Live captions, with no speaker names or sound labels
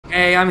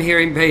Hey, I'm here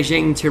in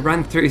Beijing to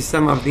run through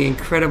some of the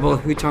incredible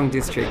Hutong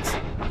districts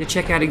to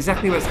check out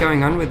exactly what's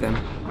going on with them.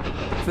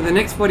 For the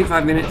next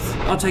 45 minutes,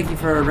 I'll take you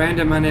for a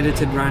random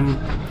unedited run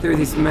through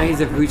this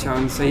maze of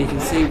Hutongs so you can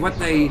see what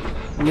they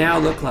now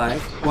look like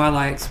while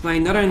I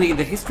explain not only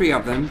the history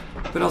of them,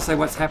 but also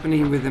what's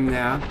happening with them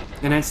now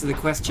and answer the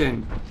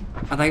question,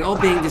 are they all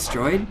being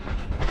destroyed?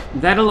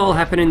 That'll all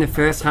happen in the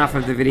first half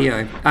of the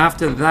video.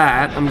 After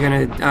that, I'm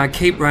going to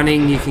keep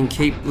running, you can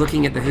keep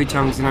looking at the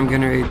Hutongs, and I'm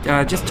going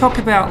to just talk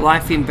about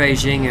life in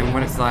Beijing and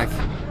what it's like.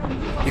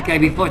 Okay,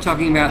 before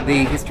talking about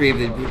the history of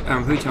the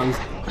Hutongs,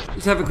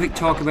 let's have a quick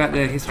talk about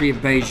the history of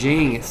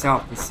Beijing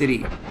itself, the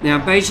city. Now,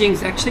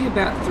 Beijing's actually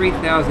about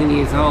 3,000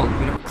 years old,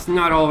 but it's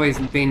not always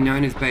been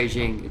known as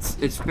Beijing.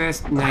 Its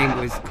first name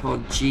was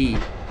called Ji.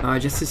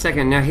 Just a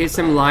second, now here's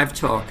some live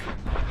talk.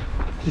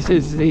 This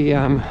is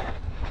the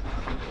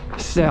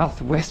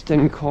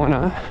southwestern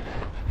corner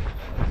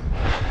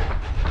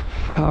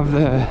of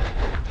the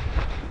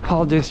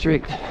whole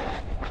district,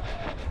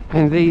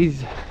 and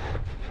these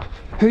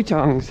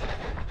Hutongs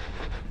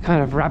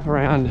kind of wrap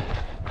around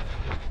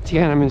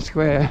Tiananmen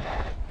Square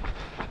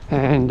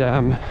and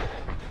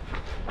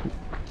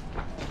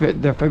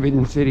the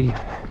Forbidden City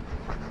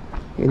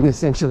in the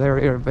central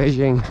area of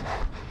Beijing.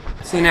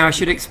 So now I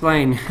should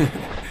explain.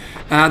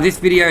 This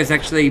video is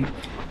actually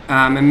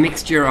a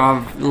mixture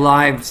of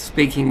live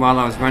speaking while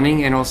I was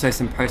running and also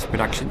some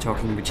post-production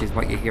talking, which is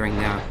what you're hearing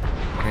now.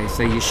 Okay,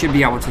 so you should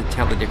be able to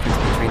tell the difference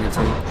between the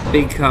two,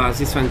 because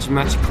this one's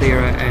much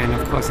clearer and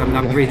of course I'm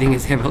not breathing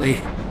as heavily.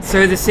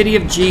 So the city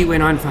of Ji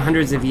went on for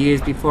hundreds of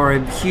years before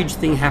a huge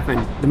thing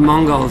happened. The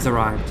Mongols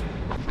arrived.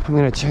 I'm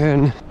going to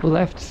turn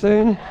left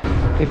soon,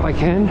 if I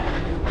can,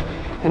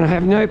 and I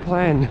have no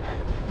plan.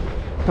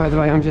 By the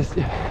way, I'm just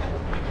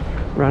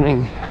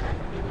running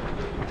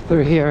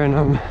through here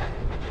and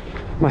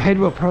my head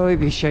will probably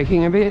be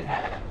shaking a bit.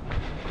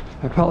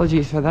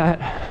 Apologies for that.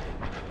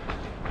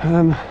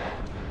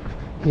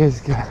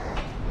 Yes,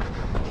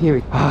 here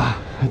we go.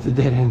 It's a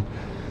dead end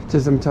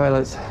to some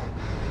toilets.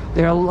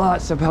 There are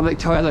lots of public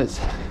toilets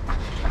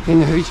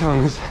in the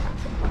Hutongs,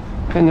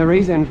 and the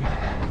reason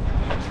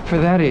for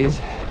that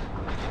is,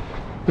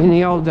 in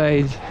the old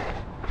days,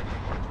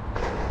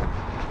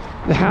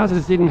 the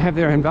houses didn't have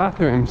their own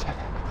bathrooms.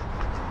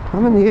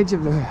 I'm on the edge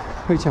of the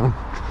Hutong.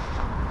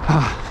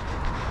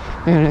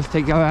 I'm gonna have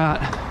to go out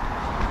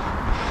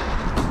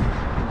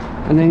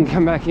and then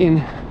come back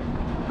in.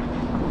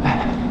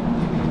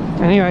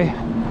 Anyway,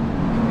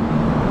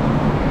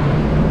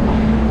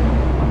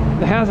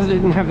 the houses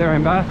didn't have their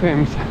own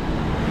bathrooms,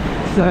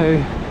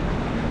 so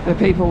the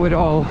people would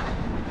all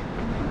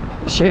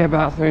share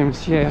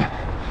bathrooms, share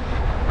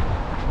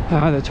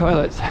the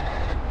toilets.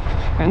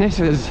 And this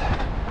was,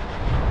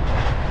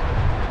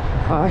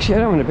 actually I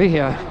don't want to be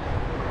here.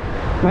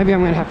 Maybe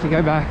I'm gonna have to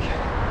go back.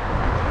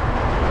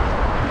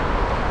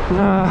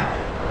 No,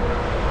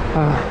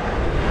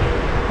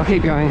 I'll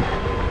keep going.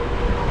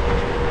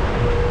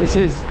 This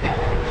is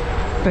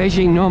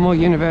Beijing Normal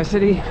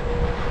University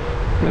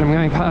that I'm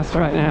going past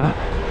right now.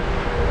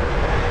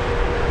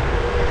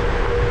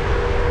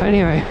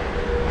 Anyway,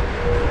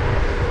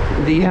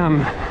 the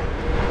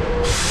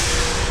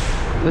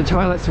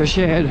toilets were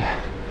shared,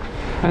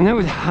 and that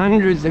was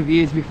hundreds of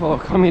years before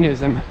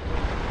communism.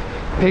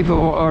 People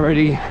were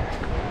already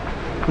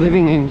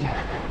living in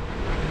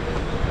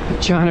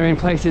China in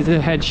places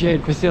that had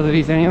shared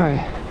facilities anyway.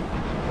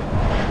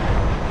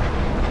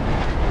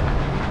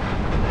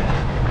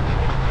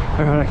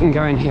 Alright, I can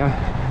go in here.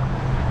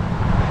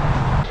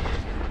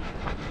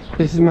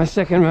 This is my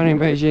second run in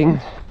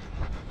Beijing,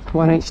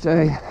 one each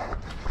day.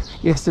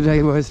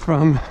 Yesterday was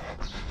from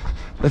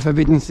the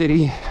Forbidden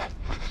City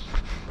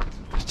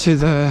to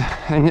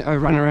a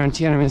run around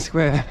Tiananmen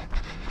Square.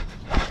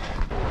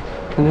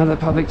 Another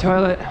public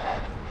toilet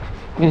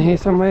in here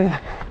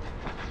somewhere.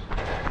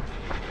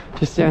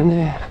 Just down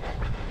there.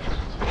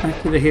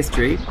 Back to the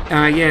history.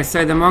 Yeah,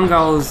 so the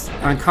Mongols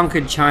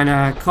conquered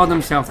China, called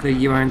themselves the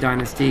Yuan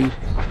dynasty,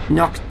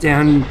 knocked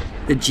down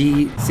the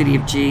city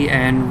of Ji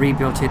and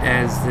rebuilt it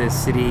as the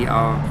city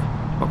of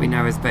what we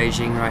know as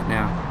Beijing right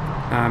now.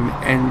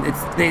 And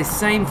it's their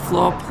same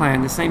floor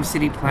plan, the same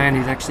city plan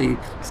is actually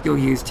still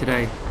used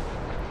today.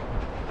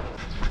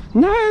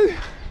 No!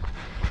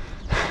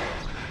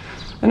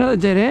 Another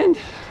dead end?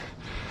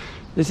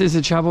 This is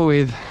the trouble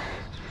with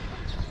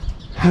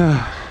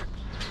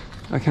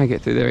I can't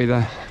get through there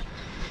either.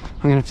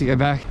 I'm gonna have to go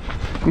back.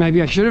 Maybe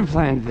I should have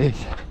planned this,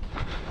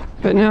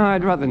 but no,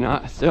 I'd rather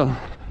not still.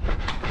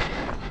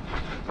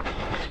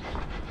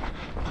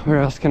 Where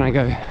else can I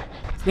go?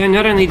 Now,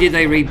 not only did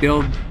they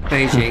rebuild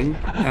Beijing,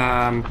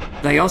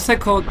 they also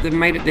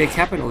made it their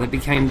capital. It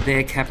became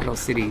their capital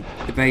city.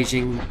 The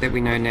Beijing that we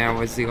know now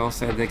was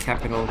also the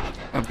capital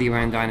of the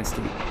Yuan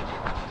dynasty.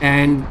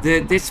 And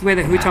this is where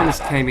the Hutongs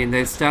came in.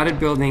 They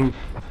started building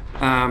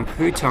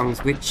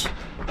Hutongs, which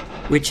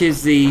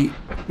is the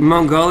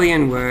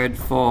Mongolian word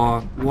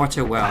for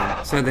water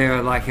well. So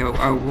they're like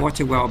a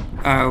water well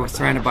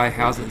surrounded by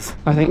houses.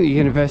 I think the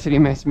university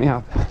messed me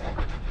up.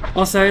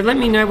 Also, let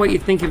me know what you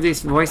think of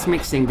this voice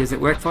mixing. Does it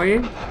work for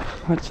you?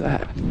 What's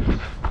that?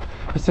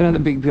 It's another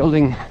big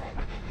building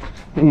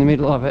in the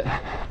middle of it.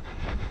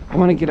 I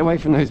want to get away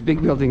from those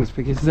big buildings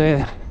because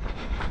they're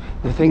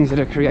the things that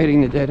are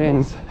creating the dead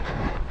ends.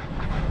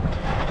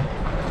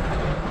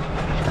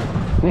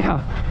 Now,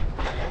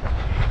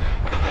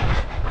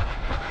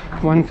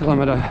 1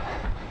 kilometer.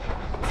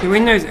 So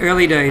in those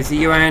early days, the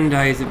Yuan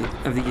days of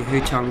the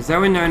Hutongs, they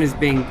were known as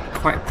being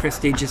quite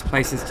prestigious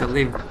places to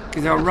live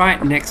because they were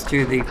right next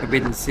to the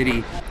Forbidden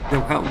City. The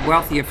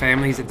wealthier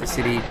families of the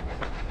city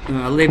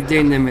lived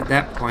in them at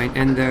that point,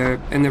 and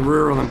the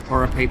rural and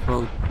poorer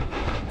people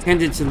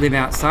tended to live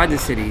outside the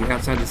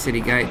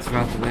city gates,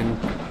 rather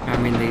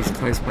than in these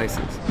close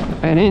places.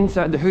 And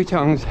inside the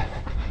Hutongs,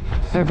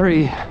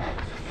 every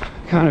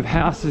kind of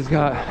house has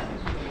got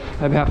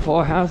about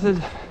 4 houses.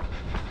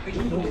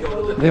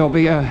 There'll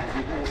be a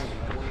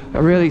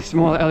really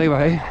small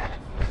alleyway,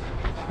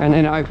 and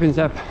then it opens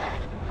up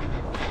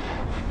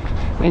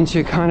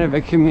into kind of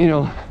a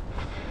communal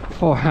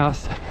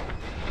 4-house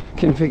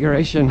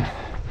configuration.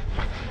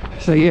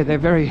 So yeah, they're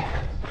very,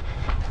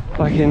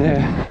 like in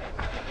there,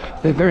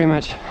 they're very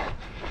much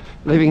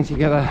living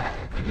together.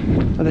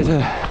 Oh,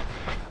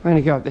 I'm going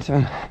to go up this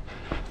one.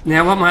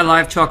 Now, what my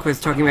live talk was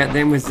talking about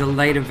then was the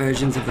later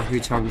versions of the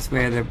Hutongs,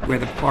 where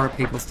the poorer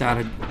people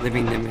started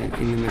living in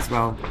them as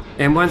well.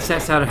 And once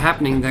that started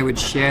happening, they would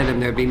share them.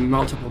 There would be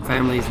multiple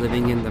families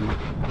living in them.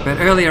 But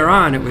earlier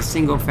on, it was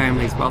single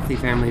families, wealthy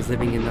families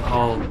living in the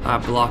whole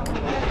block.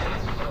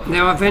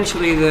 Now,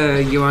 eventually,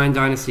 the Yuan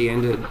dynasty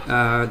ended.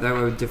 They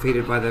were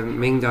defeated by the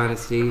Ming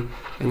dynasty,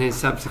 and then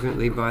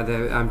subsequently by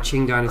the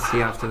Qing dynasty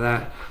after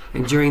that.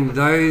 And during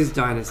those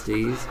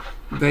dynasties,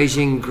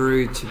 Beijing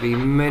grew to be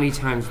many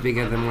times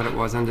bigger than what it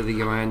was under the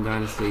Yuan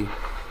dynasty.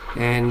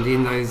 And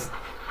in those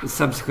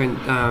subsequent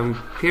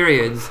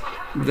periods,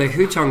 the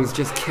Hutongs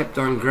just kept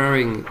on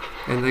growing,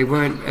 and they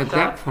weren't, at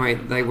that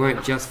point, they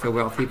weren't just for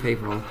wealthy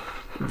people.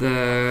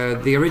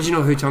 The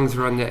original Hutongs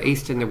were on the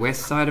east and the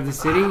west side of the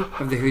city,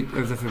 of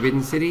the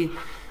Forbidden City.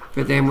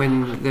 But then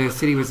when the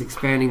city was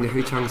expanding, the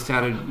Hutongs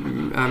started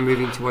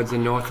moving towards the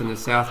north and the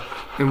south.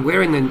 And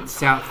we're in the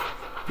south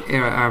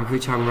era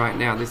Hutong right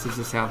now. This is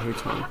the South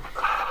Hutong.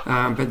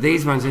 But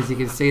these ones, as you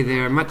can see,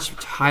 they're much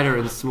tighter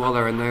and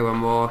smaller, and they were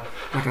more,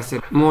 like I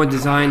said, more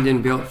designed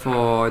and built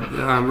for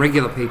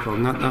regular people,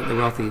 not the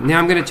wealthy. Now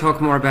I'm going to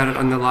talk more about it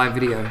on the live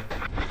video.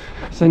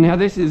 So now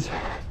this is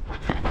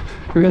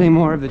really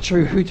more of the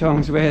true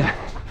Hutongs, where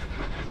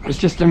it's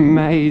just a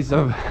maze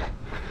of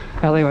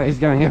alleyways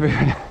going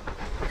everywhere.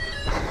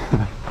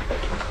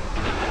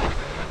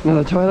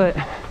 Another toilet.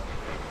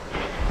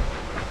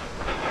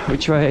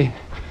 Which way?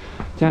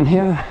 Down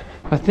here.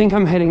 I think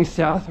I'm heading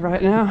south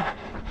right now,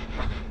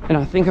 and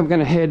I think I'm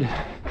gonna head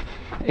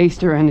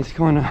east around this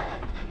corner.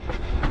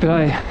 But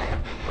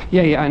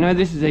I know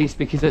this is east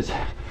because it's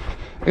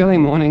early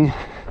morning.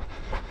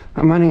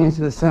 I'm running into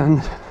the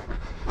sun.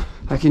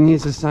 I can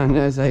use the sun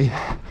as a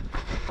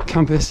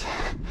compass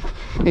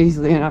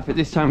easily enough at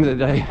this time of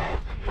the day.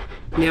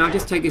 Now, I'll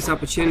just take this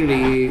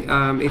opportunity.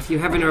 If you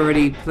haven't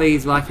already,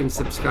 please like and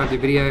subscribe to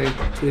the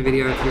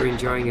video if you're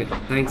enjoying it.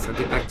 Thanks. I'll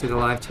get back to the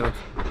live talk.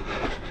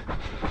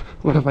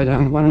 What have I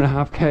done?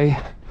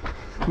 1.5K.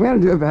 I'm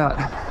going to do about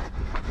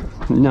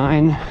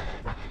 9,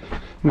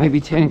 maybe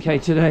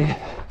 10K today.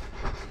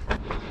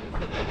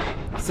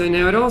 So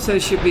now it also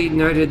should be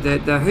noted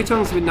that the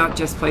Hutongs were not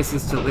just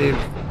places to live.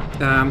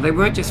 They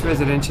weren't just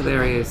residential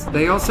areas.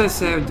 They also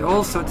served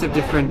all sorts of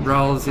different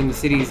roles in the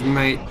city's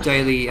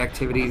daily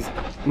activities,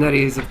 and that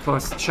is, of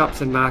course,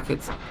 shops and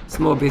markets,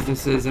 small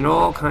businesses, and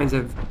all kinds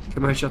of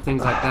commercial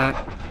things like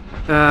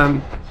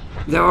that.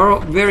 They were all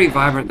very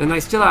vibrant, and they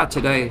still are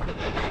today.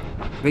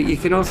 But you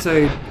can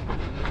also,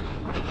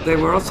 they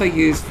were also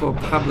used for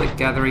public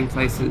gathering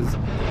places,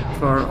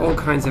 for all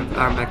kinds of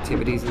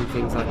activities and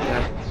things like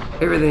that.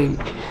 Everything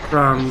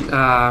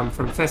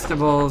from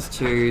festivals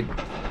to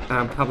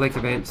public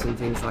events and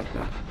things like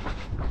that.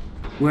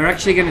 We're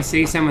actually going to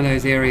see some of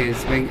those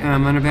areas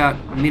on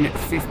about minute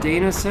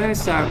 15 or so,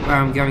 start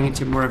going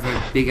into more of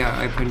a bigger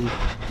open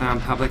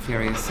public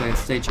area, so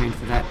stay tuned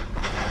for that.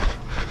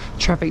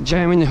 Traffic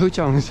jam in the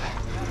Hutongs.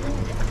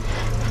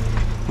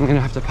 I'm going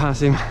to have to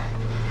pass him.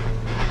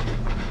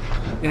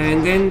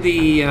 And then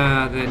the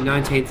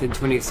 19th and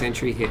 20th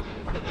century hit.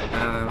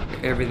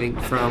 Everything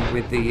from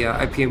with the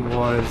Opium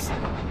Wars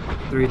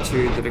through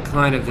to the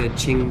decline of the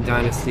Qing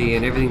dynasty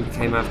and everything that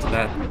came after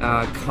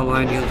that,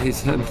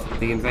 colonialism,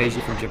 the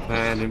invasion from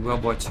Japan, and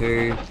World War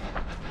II.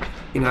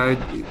 You know,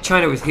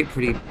 China was hit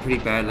pretty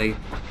badly,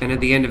 and at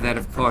the end of that,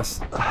 of course,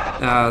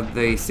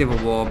 the civil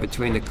war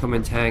between the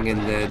Kuomintang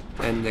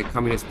and the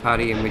Communist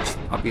Party, in which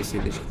obviously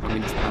the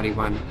Communist Party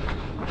won.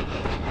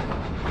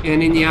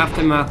 And in the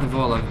aftermath of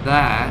all of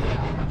that,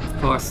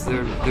 of course,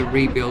 the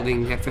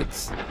rebuilding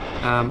efforts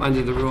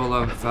under the rule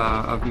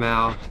of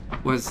Mao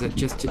was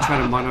just to try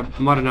to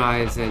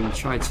modernize and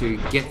try to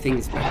get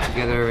things back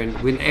together, and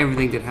with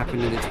everything that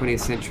happened in the 20th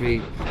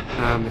century,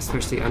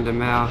 especially under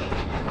Mao,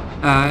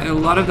 A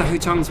lot of the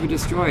Hutongs were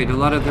destroyed. A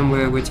lot of them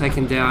were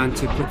taken down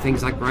to put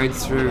things like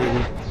roads through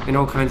and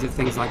all kinds of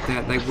things like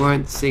that. They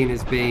weren't seen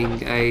as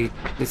being a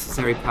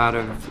necessary part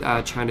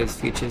of China's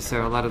future,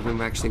 so a lot of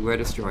them actually were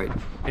destroyed.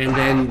 And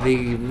then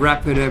the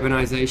rapid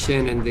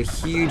urbanization and the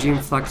huge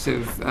influx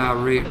of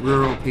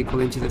rural people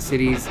into the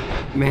cities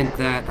meant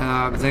that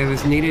there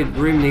was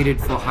room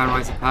needed for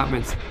high-rise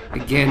apartments.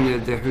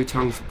 Again, the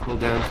Hutongs were pulled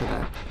down for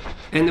that.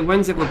 And the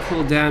ones that were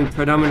pulled down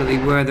predominantly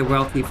were the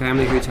wealthy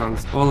family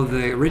Hutongs. All of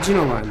the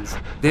original ones,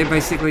 they're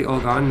basically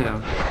all gone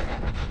now.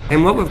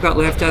 And what we've got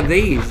left are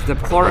these, the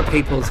poorer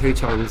people's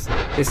Hutongs.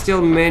 There's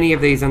still many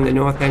of these on the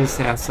north and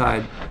south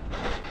side.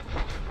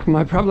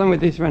 My problem with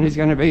this one is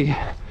going to be,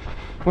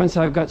 once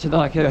I've got to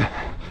the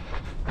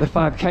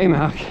 5K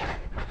mark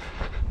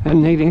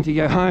and needing to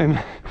go home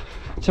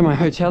to my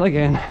hotel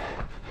again,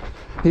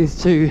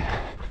 is to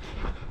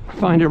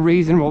find a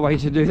reasonable way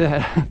to do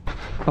that.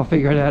 I'll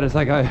figure it out as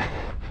I go.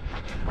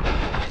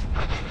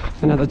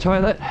 Another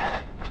toilet.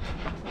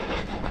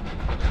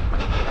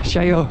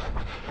 Shale.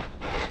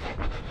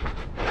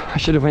 I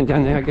should have went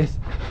down there, I guess.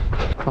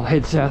 I'll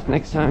head south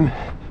next time.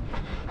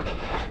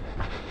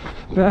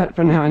 But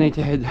for now I need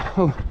to head...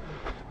 Oh,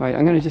 wait,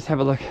 I'm going to just have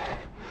a look.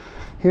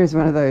 Here's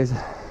one of those.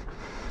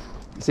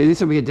 See,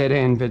 this will be a dead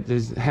end, but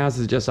there's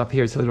houses just up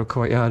here. It's a little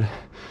courtyard.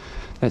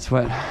 That's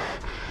what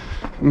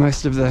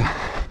most of the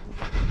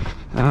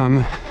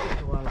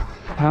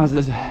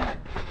houses,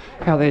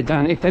 how they're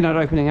done, if they're not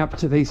opening up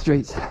to these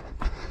streets.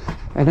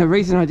 And the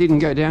reason I didn't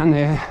go down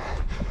there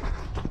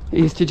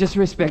is to just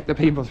respect the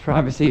people's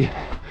privacy.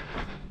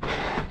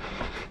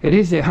 It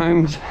is their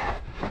homes.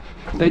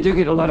 They do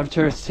get a lot of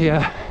tourists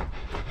here.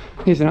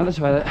 Here's another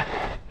toilet.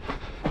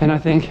 And I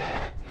think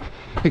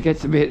it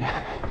gets a bit,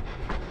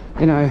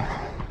 you know,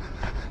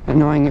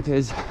 annoying if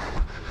there's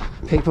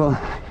people.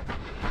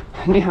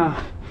 Ni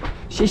hao,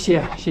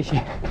 xie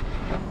xie.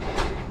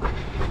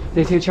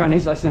 There's your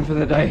Chinese lesson for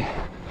the day.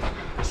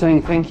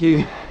 Saying thank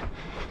you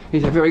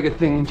is a very good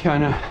thing in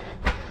China.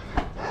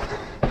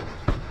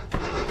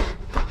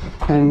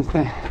 And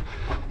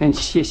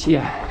xie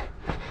xie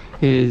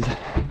is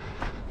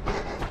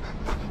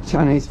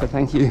Chinese for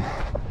thank you.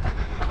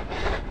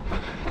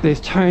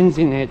 There's tones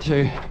in there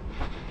too.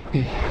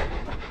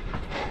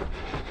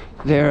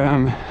 They're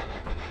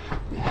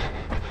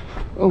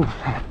oh,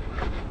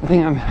 I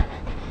think I'm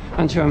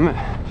onto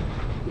a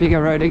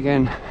bigger road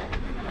again.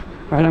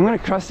 Right, I'm going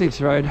to cross this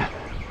road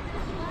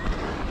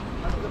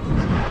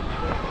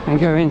and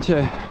go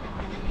into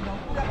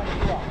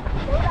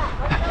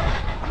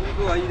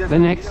the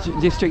next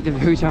district of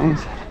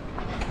Hutongs.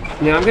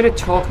 Now I'm going to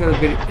talk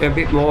a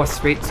bit more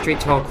street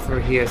talk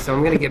through here, so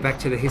I'm going to get back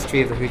to the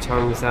history of the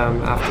Hutongs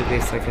after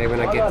this, okay,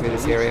 when I get through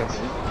this area.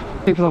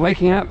 People are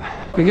waking up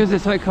because they're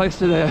so close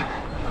to the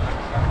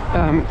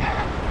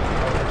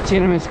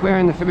Tiananmen Square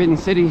in the Forbidden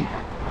City.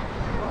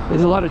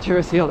 There's a lot of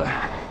tourists here,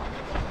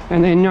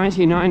 and they're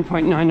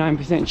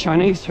 99.99%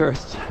 Chinese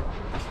tourists.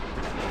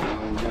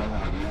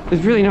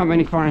 There's really not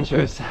many foreign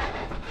tourists.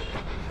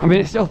 I mean,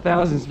 it's still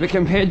thousands, but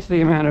compared to the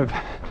amount of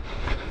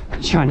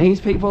Chinese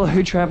people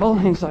who travel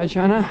inside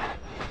China,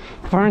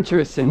 foreign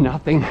tourists are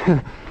nothing,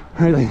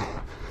 really.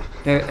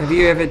 Have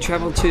you ever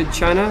traveled to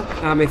China?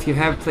 If you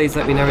have, please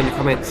let me know in the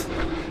comments.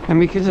 And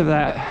because of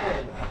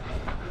that,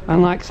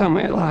 unlike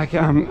somewhere like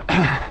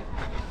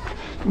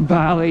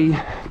Bali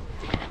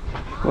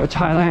or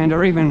Thailand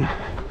or even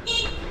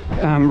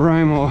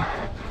Rome or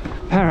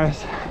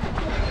Paris,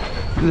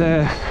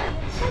 the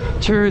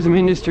tourism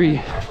industry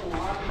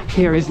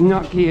here is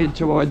not geared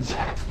towards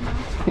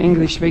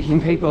English-speaking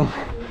people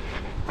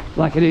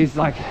like it is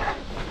like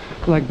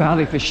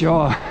Bali for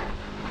sure.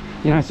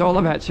 You know, it's all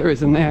about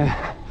tourism there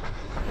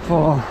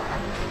for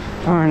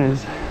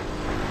foreigners.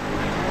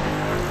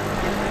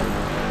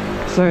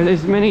 So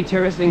there's many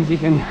tourist things you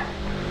can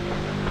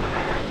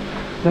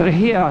that are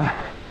here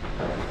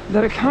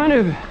that are kind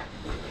of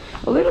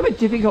a little bit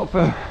difficult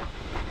for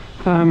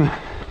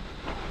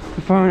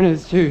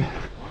foreigners to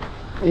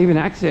even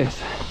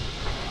access,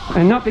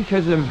 and not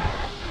because of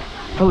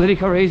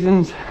political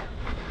reasons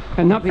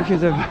and not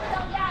because of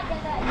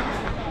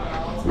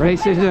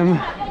racism,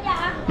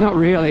 not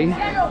really,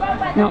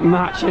 not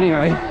much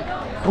anyway,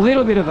 a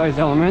little bit of those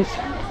elements,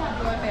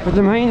 but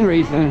the main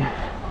reason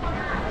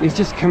is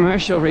just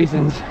commercial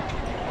reasons.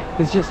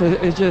 It's just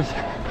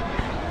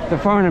the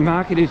foreigner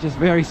market is just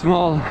very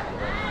small.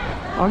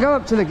 I'll go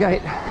up to the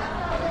gate.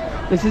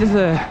 This is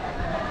the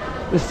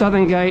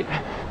southern gate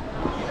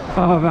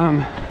of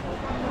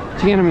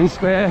Tiananmen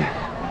Square.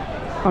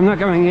 I'm not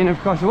going in, of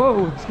course.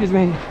 Whoa, excuse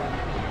me.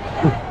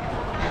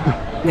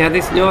 Now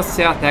this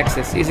north-south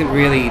axis isn't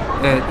really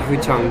a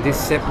Hutong. This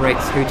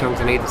separates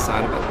Hutongs on either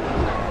side of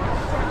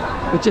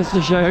it. But just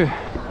to show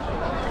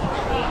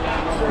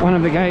one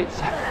of the gates.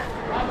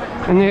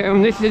 And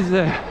this is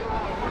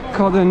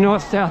called the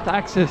north-south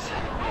axis.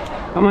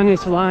 I'm on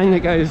this line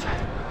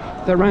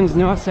that runs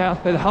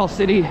north-south for the whole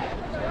city.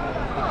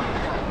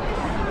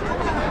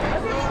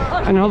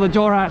 And all the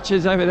door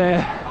arches over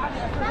there,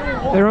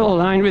 they're all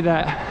aligned with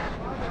that.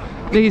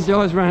 These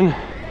doors run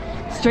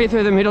straight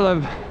through the middle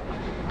of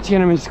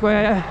Tiananmen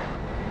Square,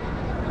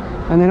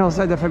 and then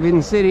also the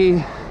Forbidden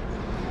City,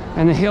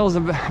 and the hills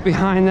are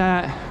behind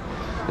that,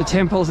 the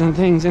temples and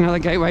things, and other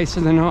gateways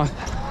to the north.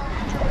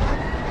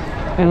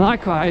 And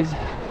likewise,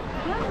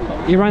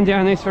 you run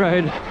down this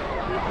road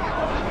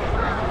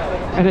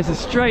and it's a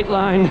straight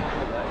line,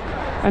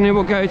 and then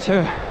we'll go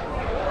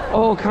to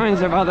all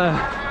kinds of other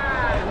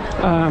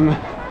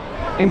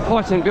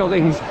important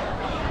buildings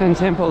and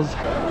temples,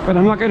 but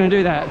I'm not going to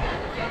do that.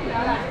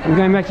 I'm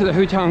going back to the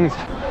Hutongs.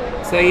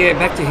 So yeah,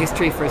 back to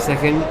history for a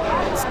second.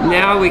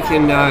 Now we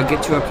can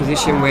get to a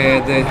position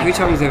where the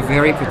Hutongs are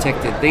very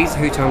protected. These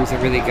Hutongs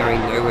are really going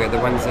nowhere, the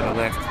ones that are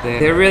left.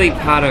 They're really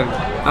part of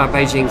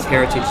Beijing's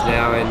heritage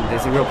now, and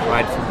there's a real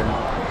pride for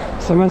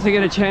them. So once I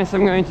get a chance,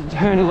 I'm going to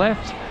turn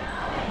left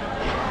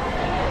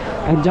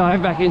and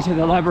dive back into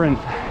the labyrinth.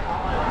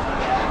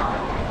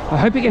 I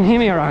hope you can hear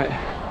me all right.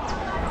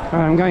 All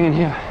right, I'm going in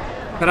here.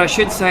 But I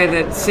should say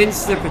that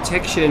since the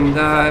protection,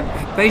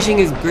 Beijing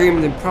has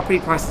boomed and property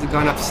prices have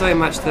gone up so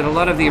much that a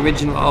lot of the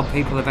original old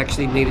people have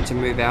actually needed to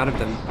move out of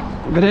them.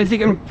 But as you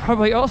can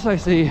probably also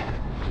see,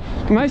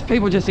 most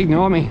people just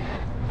ignore me.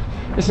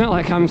 It's not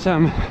like I'm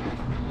some,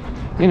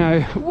 you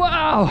know,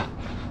 wow,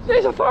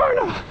 there's a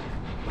foreigner.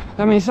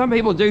 I mean, some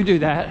people do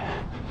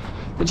that,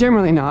 but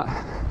generally not.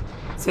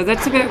 So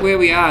that's about where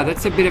we are.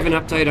 That's a bit of an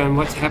update on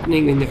what's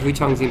happening in the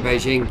Hutongs in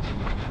Beijing.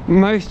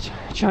 Most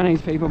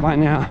Chinese people by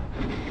now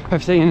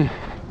have seen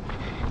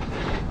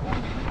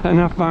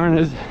enough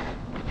foreigners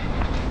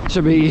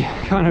to be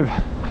kind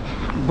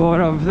of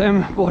bored of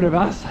them, bored of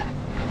us,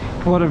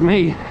 bored of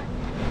me.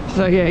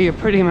 So yeah, you're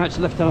pretty much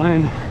left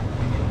alone.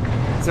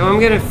 So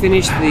I'm going to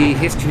finish the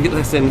history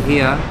lesson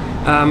here.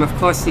 Of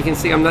course, you can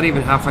see I'm not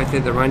even halfway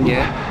through the run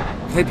yet.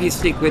 Hope you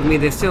stick with me.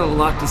 There's still a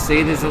lot to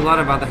see. There's a lot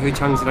of other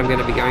Hutongs that I'm going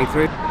to be going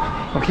through.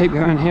 I'll keep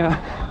going here.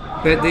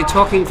 But the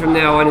talking from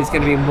now on is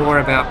going to be more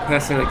about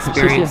personal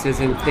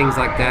experiences and things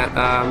like that.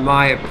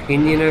 My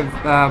opinion of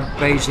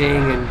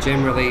Beijing and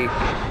generally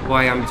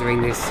why I'm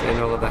doing this and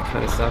all of that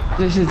kind of stuff.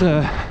 This is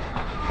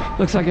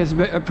looks like it's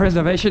a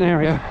preservation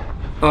area.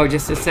 Oh,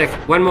 just a sec.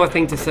 One more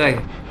thing to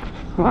say.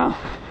 Wow.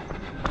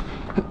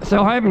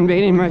 So I haven't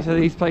been in most of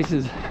these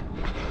places.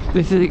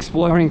 This is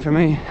exploring for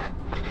me.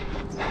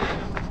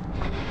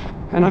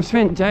 And I've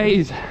spent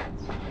days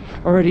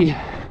already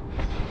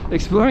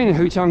exploring the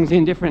Hutongs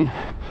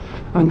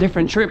on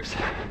different trips,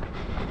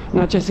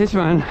 not just this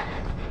one,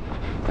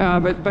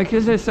 but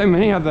because there's so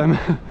many of them,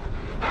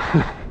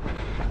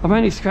 I've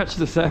only scratched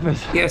the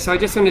surface. Yeah, so I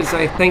just wanted to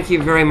say thank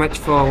you very much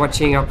for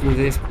watching up to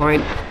this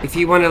point. If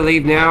you want to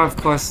leave now, of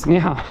course,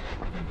 yeah,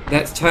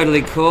 that's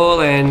totally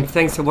cool, and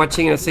thanks for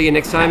watching, and I'll see you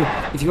next time.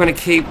 If you want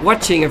to keep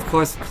watching, of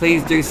course,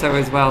 please do so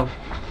as well.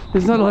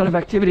 There's not a lot of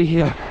activity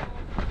here.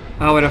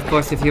 Oh, and of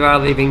course, if you are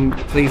leaving,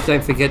 please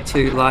don't forget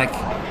to like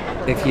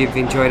if you've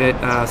enjoyed it,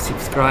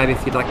 subscribe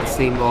if you'd like to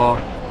see more,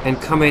 and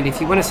comment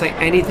if you want to say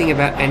anything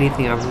about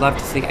anything. I'd love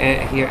to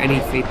hear any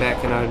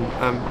feedback, and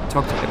I'll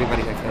talk to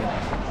everybody I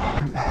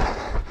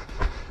can.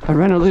 I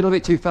ran a little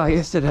bit too far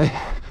yesterday.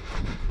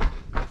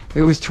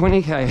 It was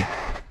 20k,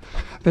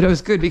 but it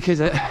was good because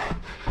it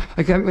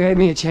gave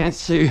me a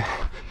chance to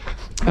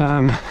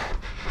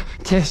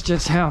test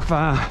just how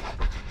far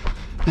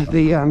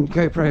the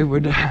GoPro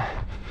would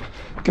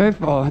go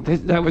for.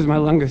 That was my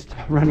longest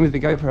run with the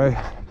GoPro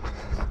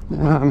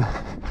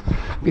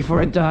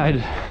before it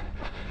died,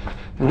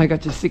 and I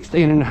got to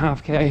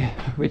 16.5k,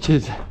 which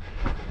is,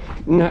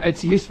 no,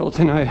 it's useful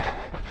to know.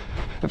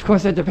 Of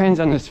course it depends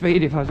on the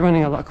speed. If I was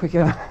running a lot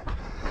quicker,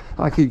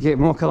 I could get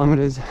more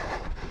kilometers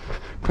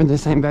from the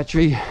same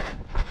battery,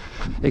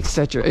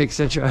 etc,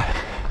 etc.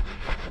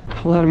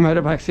 A lot of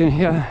motorbikes in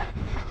here.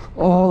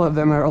 All of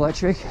them are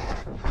electric.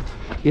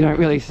 You don't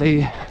really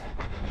see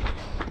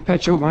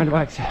petrol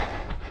motorbikes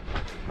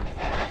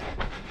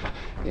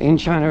in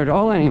China at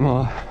all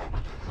anymore.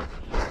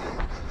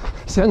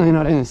 Certainly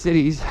not in the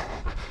cities.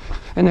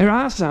 And there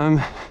are some,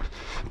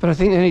 but I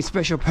think they need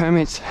special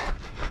permits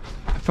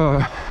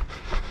for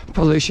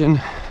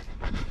pollution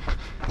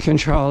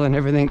control and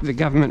everything. The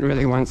government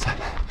really wants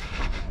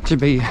to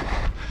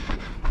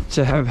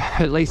have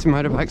at least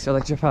motorbikes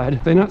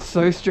electrified. They're not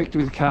so strict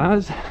with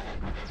cars.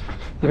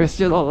 There are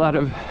still a lot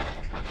of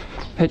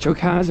petrol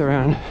cars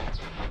around,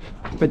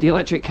 but the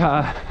electric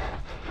car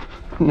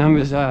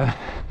numbers are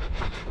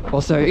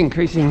also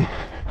increasing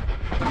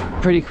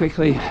pretty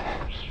quickly.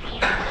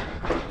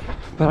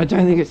 But I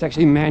don't think it's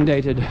actually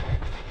mandated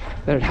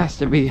that it has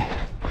to be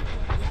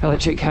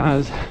electric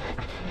cars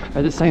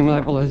at the same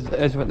level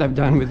as what they've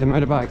done with the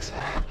motorbikes.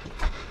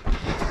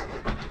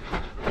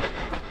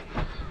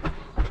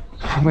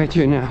 Where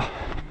to now?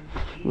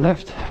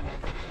 Left,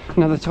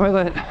 another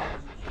toilet.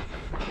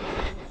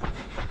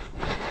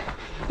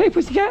 Hey,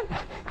 pussycat!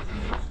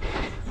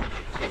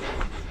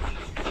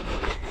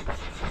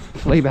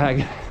 Flea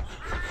bag.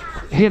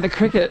 Hear the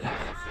cricket.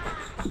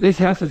 This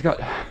house has got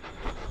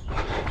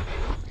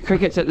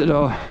crickets at the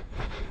door.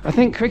 I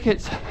think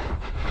crickets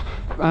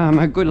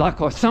are good luck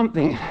or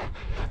something.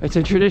 It's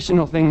a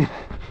traditional thing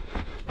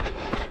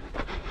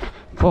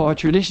for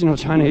traditional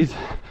Chinese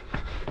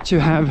to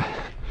have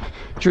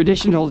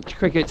traditional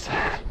crickets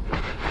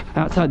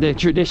outside their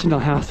traditional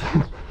house.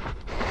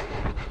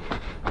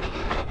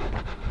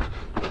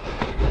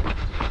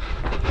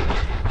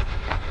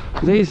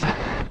 These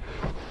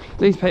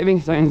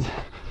paving stones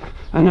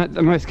are not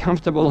the most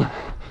comfortable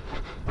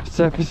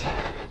surface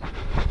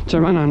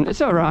to run on.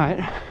 It's alright.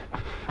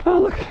 Oh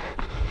look,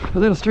 a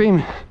little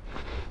stream.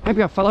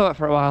 Maybe I'll follow it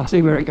for a while,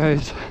 see where it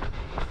goes.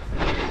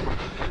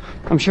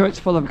 I'm sure it's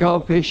full of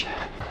goldfish.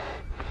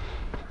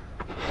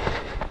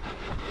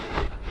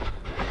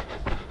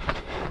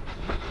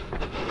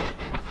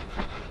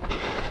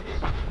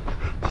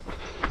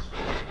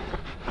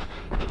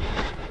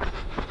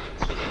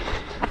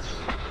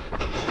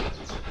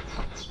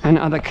 And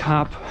other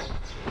carp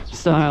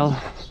style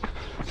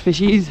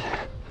fishies,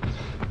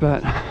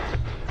 but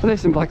well,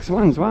 there's some black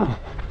swans. Wow.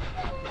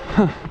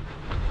 Huh.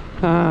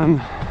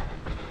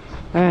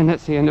 And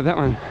that's the end of that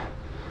one.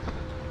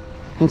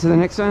 Into the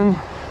next one.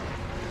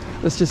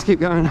 Let's just keep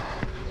going.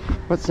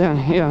 What's down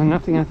here?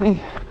 Nothing, I think.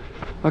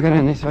 I'll go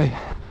down this way.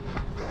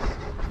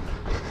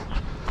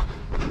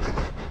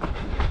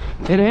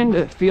 Dead end.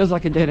 It feels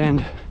like a dead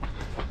end.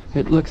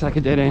 It looks like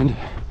a dead end.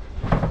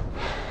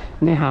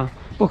 你好，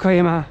不可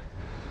以吗？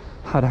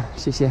好的，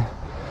谢谢。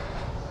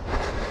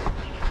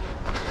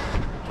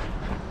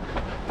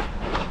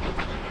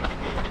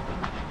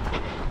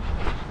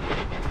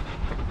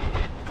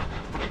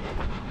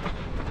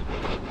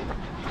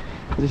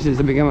This is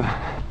a big one.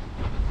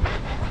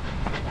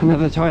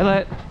 Another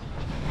toilet.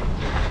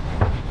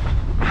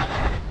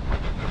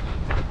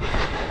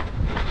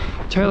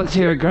 Toilets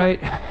here are great.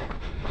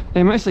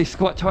 They're mostly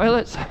squat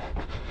toilets,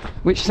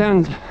 which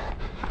sounds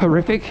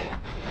horrific,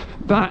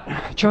 but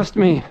trust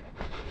me,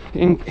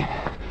 in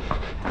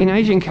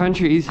Asian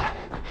countries,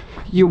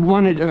 you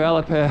want to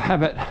develop a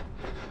habit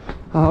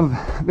of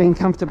being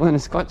comfortable in a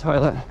squat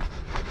toilet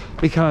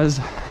because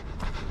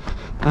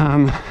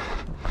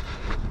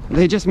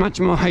they're just much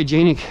more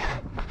hygienic.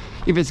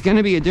 If it's going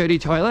to be a dirty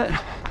toilet,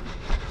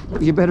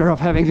 you're better off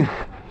having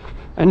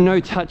a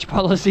no-touch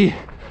policy,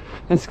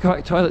 and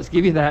squat toilets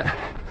give you that.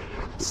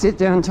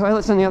 Sit-down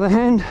toilets, on the other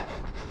hand,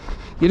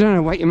 you don't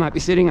know what you might be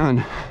sitting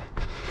on.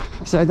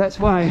 So that's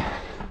why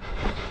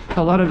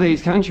a lot of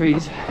these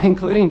countries,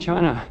 including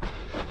China,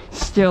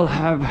 still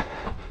have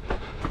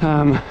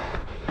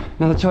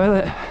another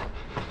toilet,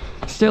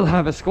 still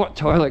have a squat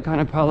toilet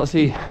kind of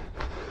policy,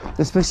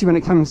 especially when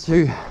it comes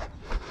to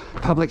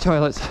public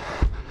toilets.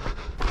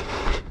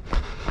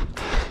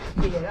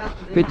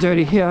 Bit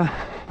dirty here.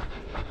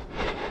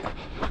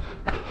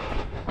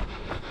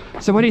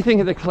 So what do you think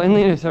of the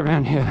cleanliness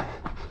around here?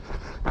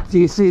 Do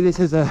you see this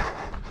as a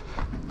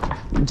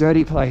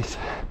dirty place?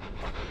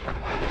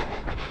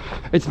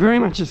 It's very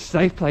much a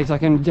safe place. I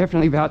can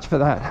definitely vouch for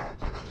that.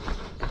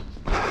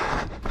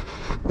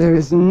 There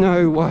is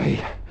no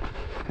way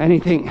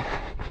anything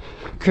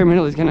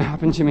criminal is going to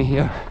happen to me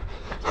here.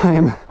 I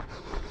am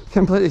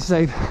completely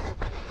safe.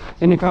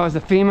 And if I was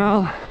a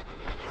female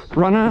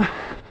runner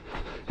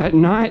at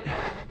night,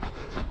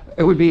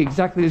 it would be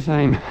exactly the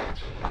same.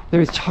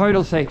 There is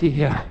total safety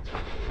here.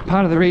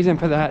 Part of the reason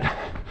for that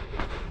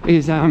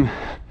is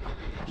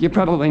you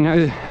probably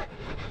know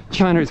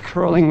China is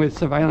crawling with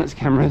surveillance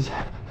cameras,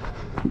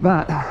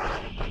 but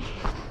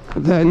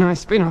the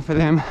nice spin-off for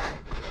them,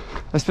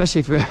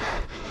 especially for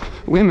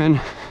women,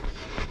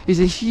 is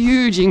a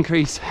huge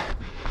increase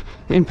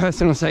in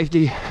personal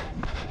safety.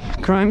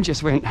 Crime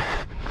just went.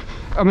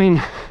 I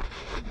mean,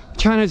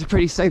 China's a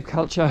pretty safe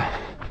culture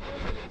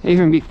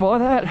even before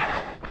that,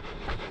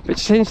 but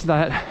since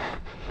that,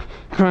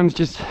 crime's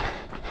just,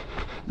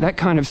 that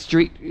kind of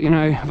street, you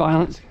know,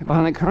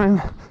 violent crime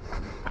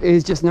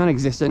is just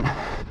non-existent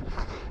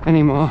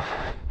anymore.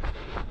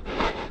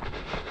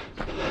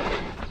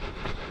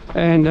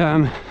 And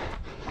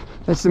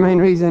that's the main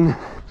reason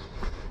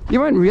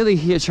you won't really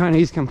hear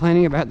Chinese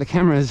complaining about the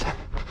cameras,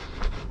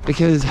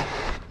 because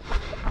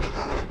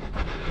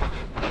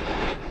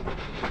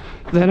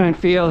they don't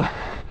feel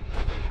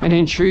an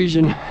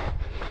intrusion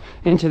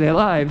into their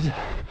lives.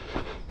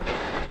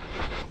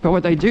 But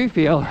what they do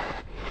feel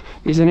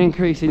is an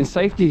increase in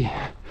safety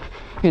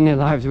in their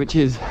lives, which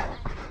is,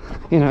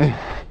 you know,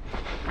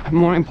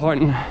 more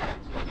important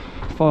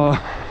for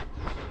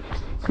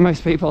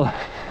most people.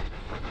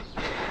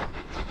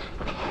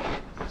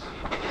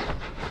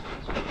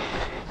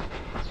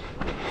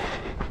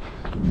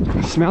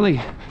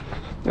 Smelly.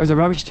 There was a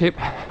rubbish tip.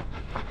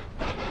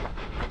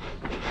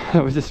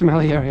 That was a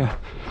smelly area.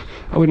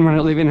 I wouldn't want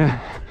to live in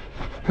a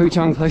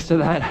hutong close to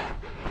that.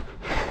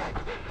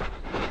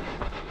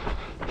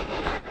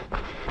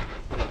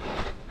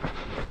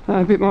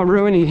 A bit more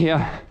ruiny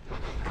here.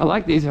 I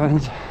like these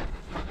ones.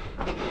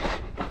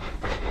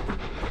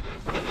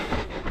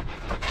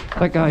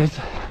 That guy's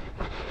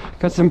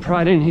got some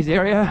pride in his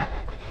area.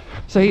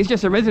 So he's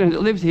just a resident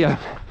that lives here.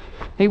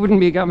 He wouldn't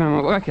be a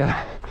government worker.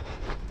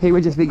 He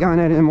would just be going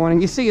out in the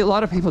morning. You see a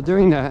lot of people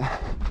doing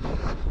that.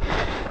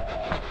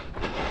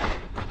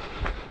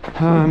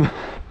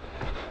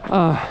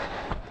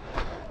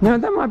 No,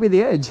 that might be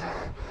the edge.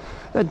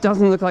 That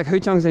doesn't look like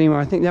hutongs anymore.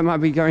 I think that might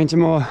be going to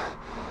more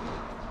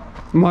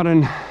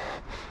modern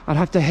I'd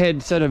have to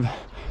head sort of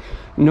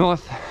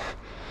north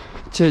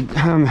to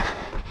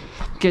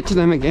get to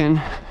them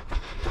again.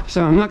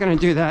 So I'm not going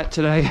to do that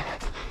today.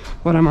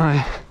 What am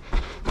I?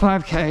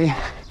 5k.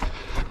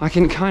 I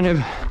can kind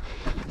of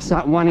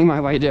start winding my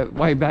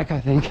way back, I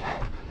think,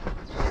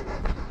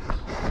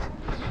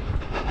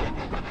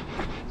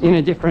 in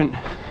a different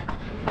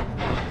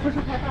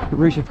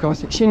route, of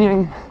course.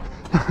 Xinyang,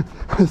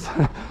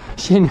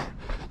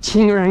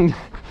 Qingrang,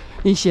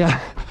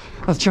 Isha.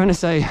 I was trying to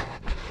say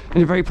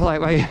in a very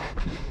polite way,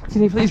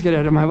 can you please get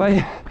out of my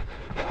way?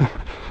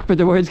 But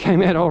the words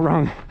came out all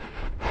wrong.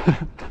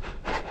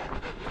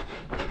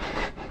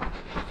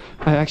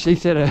 I actually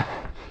said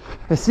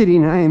a city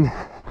name,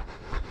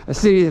 a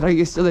city that I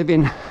used to live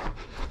in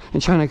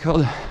China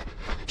called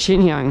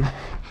Xinyang,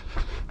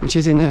 which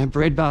is in the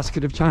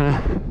breadbasket of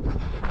China.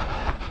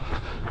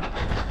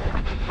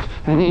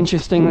 And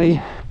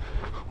interestingly,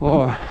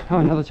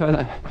 another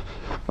toilet,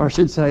 or I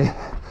should say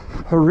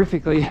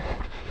horrifically,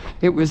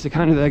 it was the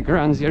kind of the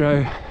ground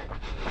zero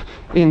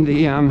in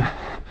the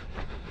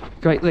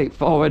Great Leap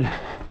Forward,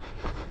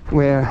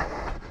 where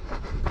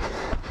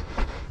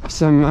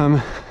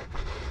some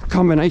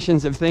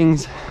combinations of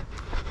things,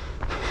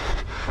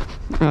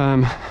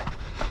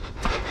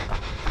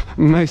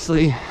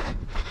 mostly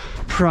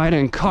pride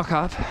and cock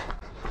up,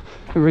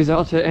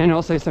 resulted, and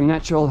also some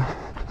natural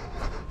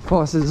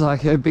forces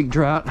like a big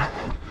drought,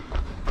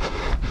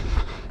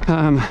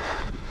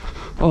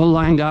 all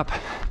lined up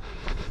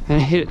and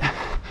hit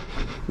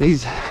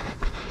these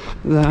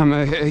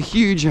a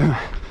huge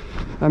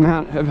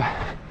amount of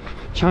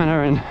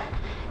China, and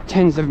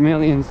tens of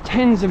millions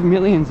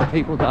of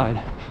people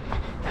died.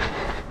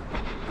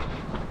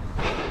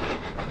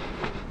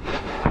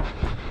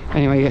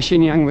 Anyway, yeah,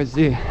 Xinyang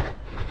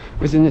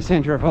was in the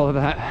center of all of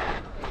that.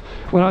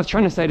 What I was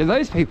trying to say to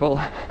those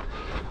people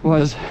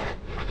was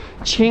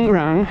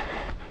Qingrang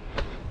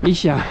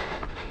Isha.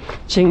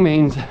 Qing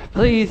means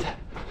please,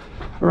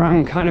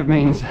 Rang kind of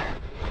means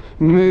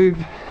move,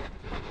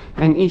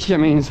 and Isha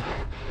means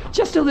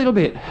just a little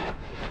bit.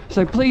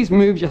 So please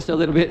move just a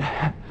little bit.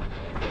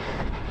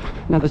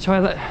 Another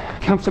toilet,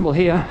 comfortable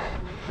here.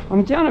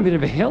 I'm down a bit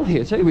of a hill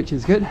here too, which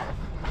is good.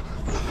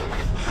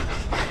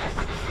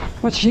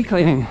 What's she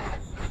cleaning?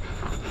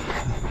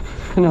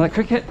 Another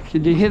cricket,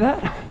 did you hear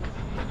that?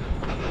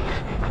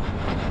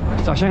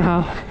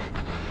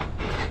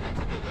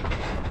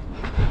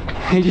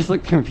 He just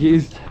looked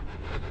confused.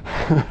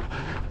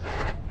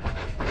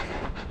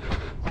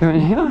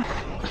 Going here.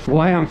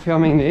 Why I'm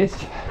filming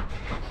this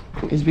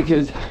is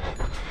because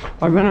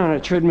I run on a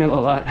treadmill a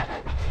lot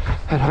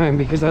at home,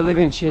 because I live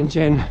in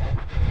Shenzhen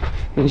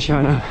in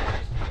China,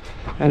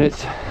 and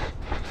it's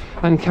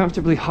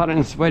uncomfortably hot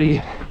and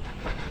sweaty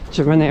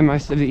to run there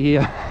most of the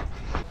year,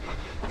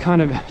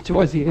 kind of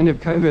towards the end of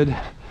COVID.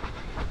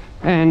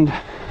 And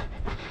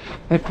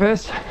at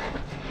first,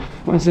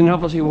 once the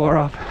novelty wore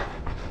off,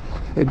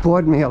 it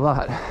bored me a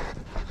lot.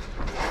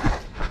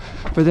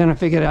 But then I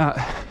figured out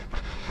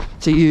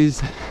to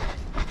use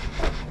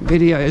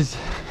videos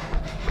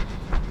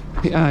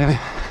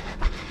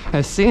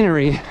as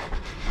scenery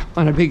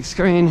on a big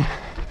screen,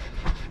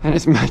 and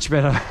it's much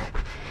better.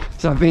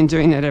 So I've been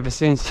doing that ever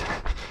since.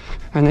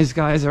 And there's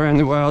guys around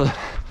the world,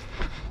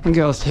 and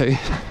girls too,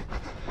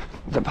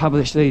 that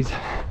publish these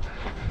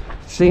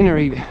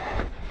scenery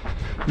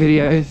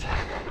videos,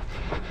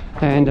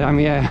 and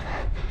yeah,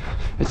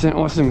 it's an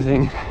awesome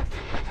thing,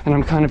 and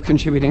I'm kind of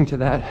contributing to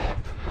that.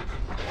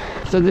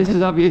 So this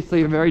is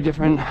obviously a very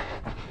different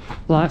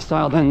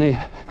lifestyle than the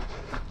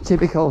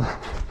typical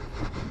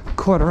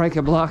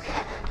quarter-acre block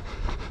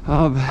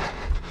of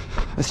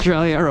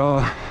Australia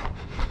or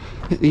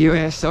the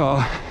US,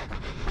 or,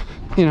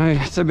 you know,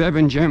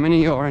 suburban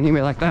Germany or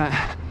anywhere like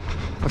that.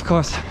 Of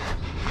course,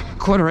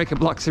 quarter-acre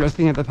blocks are a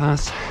thing of the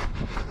past.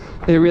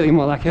 They're really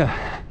more like a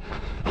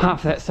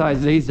half that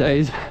size these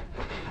days,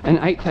 an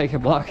 8-acre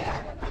block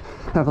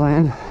of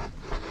land.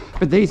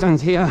 But these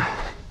ones here,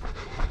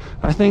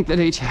 I think that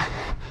each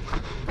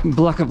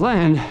block of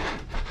land,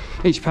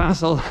 each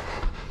parcel,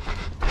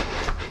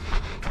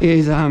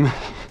 is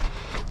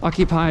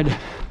occupied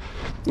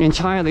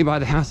entirely by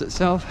the house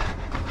itself.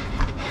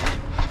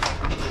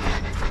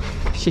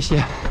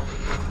 Shishia.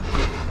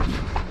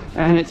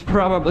 And it's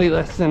probably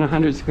less than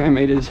 100 square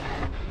meters,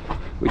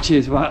 which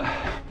is what,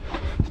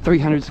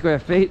 300 square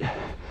feet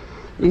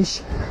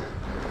ish.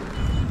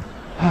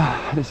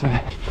 This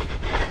way.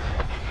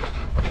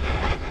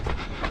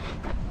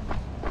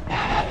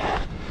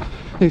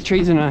 These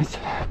trees are nice.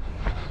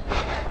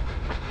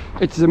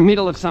 It's the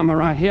middle of summer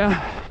right here,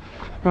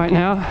 right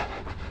now,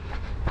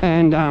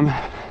 and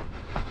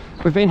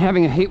we've been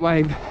having a heat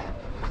wave.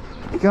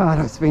 God,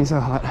 it's been so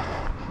hot.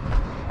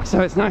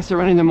 So it's nice to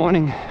run in the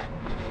morning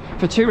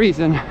for two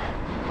reasons.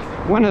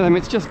 One of them,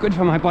 it's just good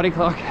for my body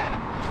clock.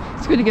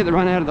 It's good to get the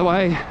run out of the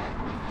way.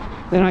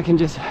 Then I can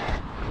just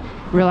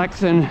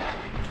relax and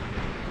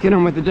get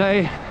on with the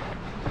day.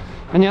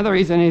 And the other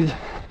reason is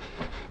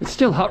it's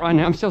still hot right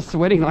now. I'm still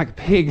sweating like a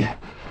pig,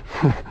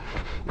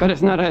 but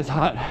it's not as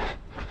hot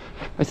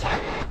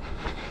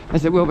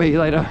as it will be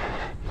later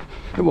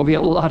it will be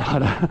a lot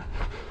hotter.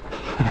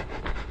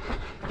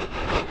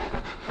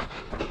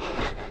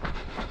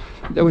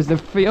 There was the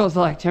feels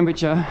like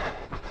temperature,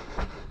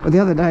 but the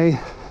other day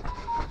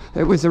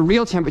it was a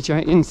real temperature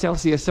in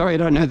Celsius. Sorry, I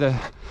don't know the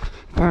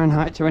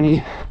Fahrenheit to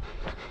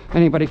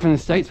anybody from the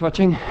States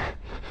watching,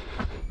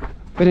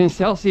 but in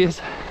Celsius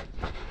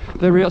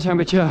the real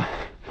temperature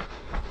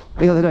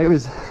the other day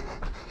was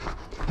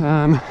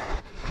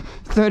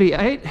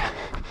 38,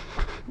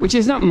 which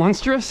is not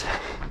monstrous,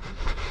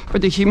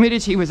 but the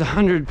humidity was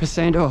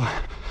 100% or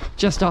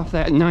just off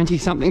that, 90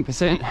 something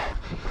percent.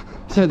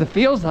 So the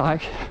feels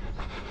like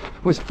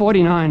was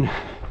 49,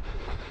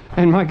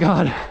 and my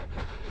god,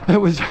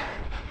 it was,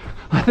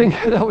 I think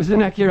that was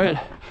an accurate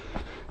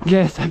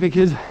guess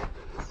because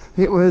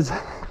it was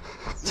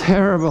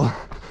terrible.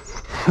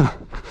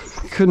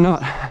 Could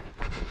not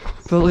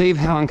believe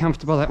how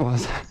uncomfortable that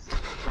was.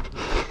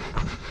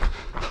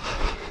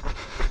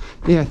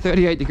 Yeah,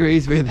 38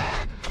 degrees with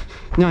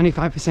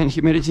 95%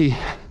 humidity.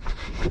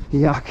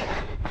 Yuck.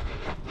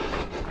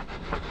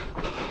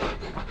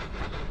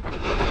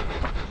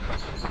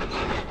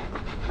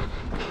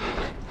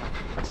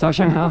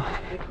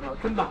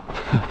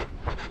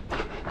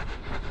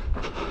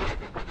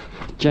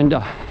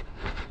 Gender.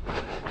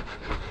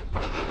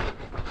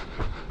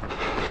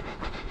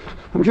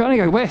 I'm trying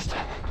to go west.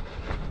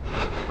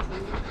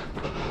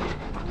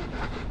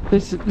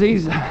 This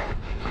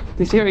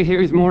area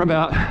here is more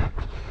about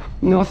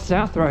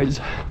north-south roads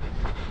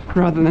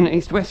rather than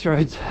east-west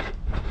roads,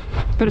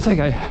 but it's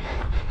okay.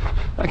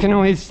 I can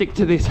always stick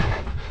to this.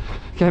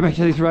 Go back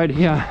to this road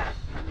here.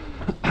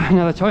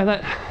 Another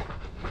toilet.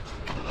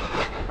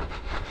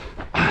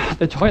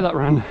 The toilet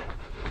run,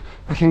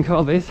 I can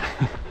call this.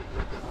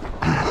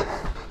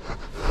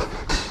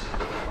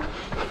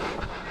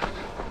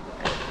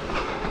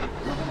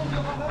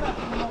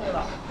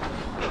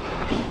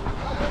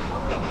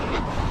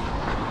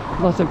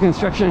 Lots of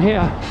construction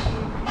here,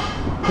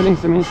 putting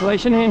some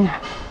insulation in.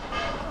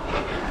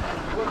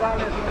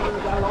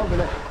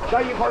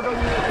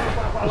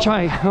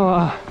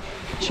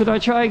 Should I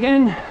try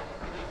again?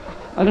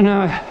 I don't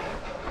know.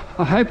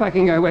 I hope I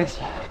can go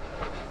west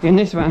in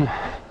this one.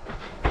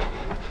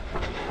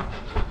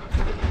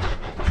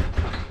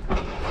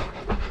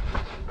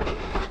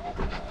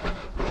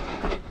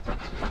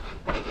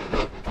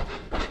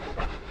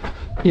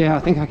 Yeah, I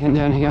think I can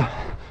down here.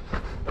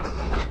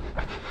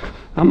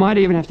 I might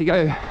even have to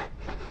go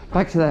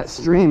back to that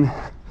stream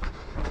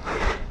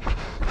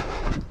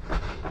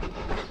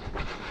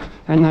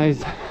and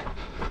those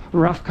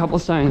rough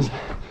cobblestones.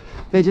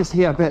 They're just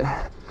here, but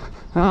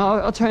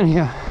I'll turn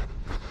here.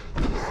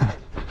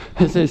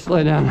 It says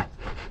slow down.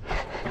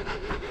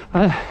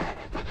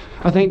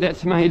 I think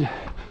that's made.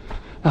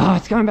 Oh,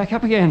 it's going back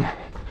up again.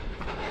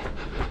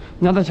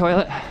 Another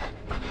toilet.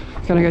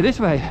 Gonna go this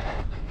way.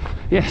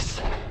 Yes.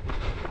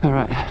 All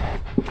right.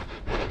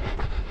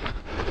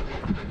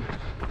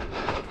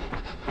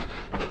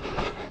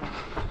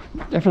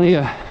 Definitely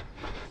a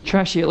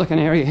trashy looking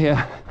area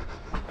here.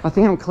 I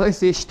think I'm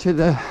close-ish to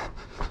the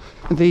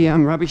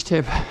rubbish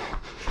tip,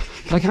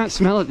 but I can't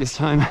smell it this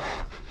time.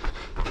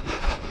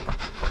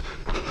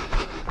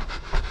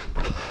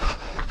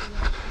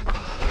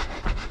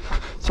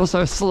 It's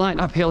also a slight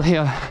uphill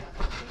here.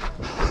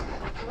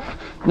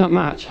 Not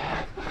much.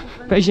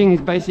 Beijing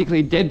is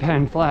basically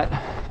deadpan flat.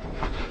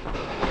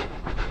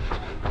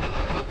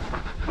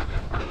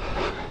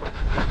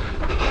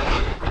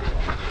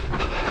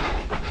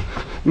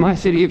 My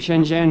city of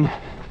Shenzhen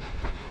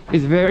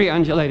is very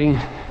undulating.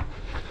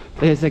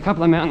 There's a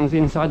couple of mountains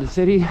inside the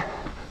city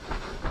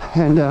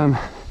and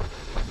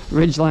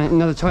ridge line,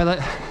 another toilet,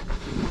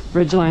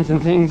 ridge lines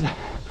and things,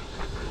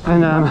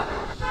 and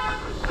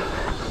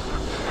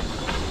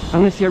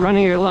unless you're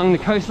running along the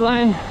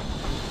coastline,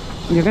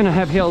 you're going to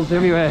have hills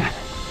everywhere.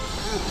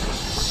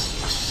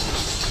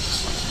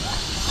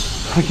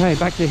 Okay,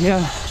 back to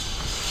here.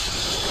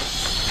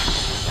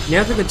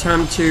 Now's a good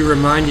time to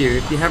remind you,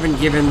 if you haven't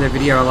given the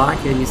video a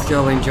like and you're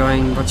still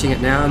enjoying watching it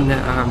now,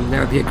 that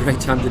would be a great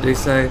time to do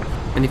so.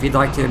 And if you'd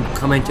like to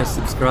comment or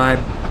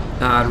subscribe,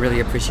 I'd really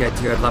appreciate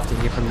you. I'd love to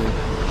hear from you.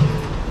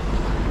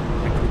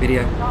 Back to the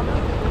video.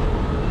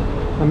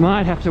 I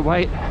might have to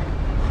wait.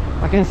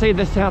 I can see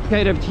the south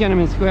gate of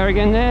Tiananmen Square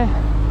again there.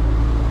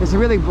 There's a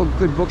really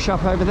good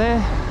bookshop over there.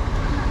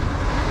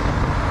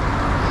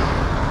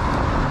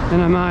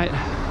 And I might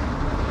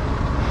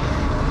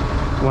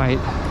wait.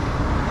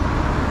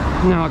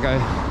 No, I'll go.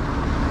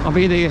 I'll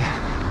be the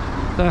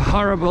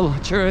horrible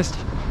tourist,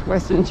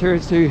 Western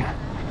tourist who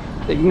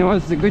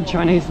ignores the good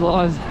Chinese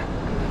laws,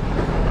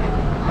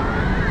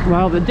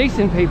 while the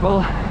decent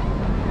people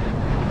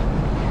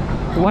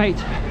wait.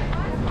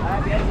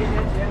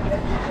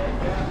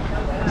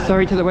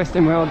 Sorry to the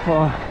Western world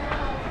for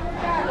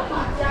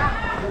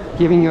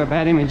giving you a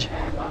bad image.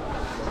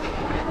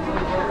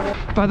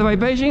 By the way,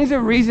 Beijing is a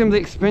reasonably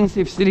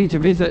expensive city to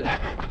visit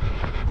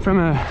from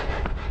a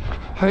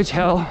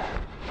hotel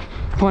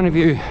point of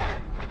view.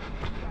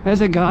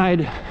 As a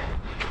guide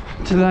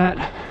to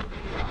that,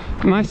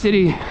 my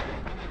city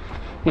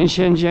in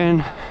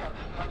Shenzhen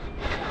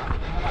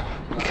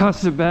It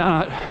costs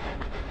about,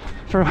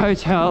 for a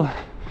hotel,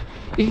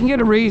 you can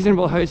get a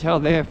reasonable hotel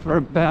there for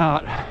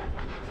about,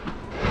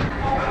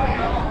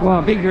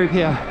 wow, big group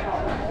here.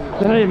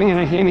 They're not even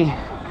gonna hear me.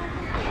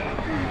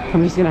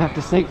 I'm just gonna have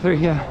to sneak through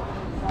here.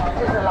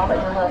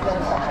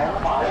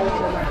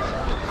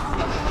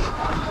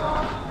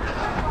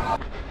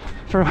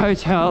 For a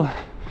hotel,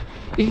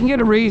 you can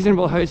get a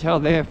reasonable hotel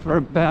there for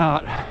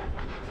about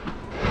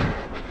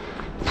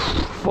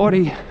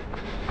 40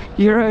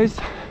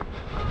 euros,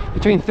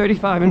 between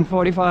 35 and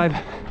 45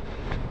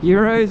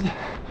 euros,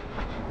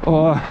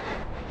 or,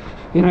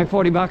 you know,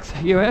 40 bucks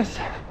US.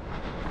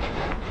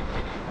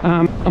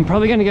 I'm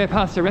probably going to go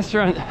past a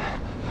restaurant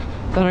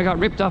that I got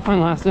ripped off on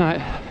last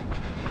night.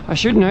 I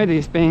should know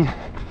this, being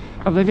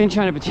I've lived in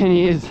China for 10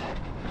 years.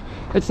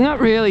 It's not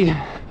really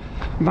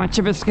much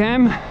of a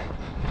scam,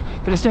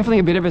 but it's definitely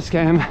a bit of a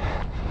scam.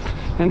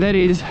 And that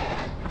is,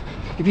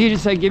 if you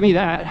just say, give me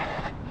that,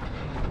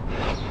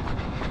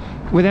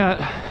 without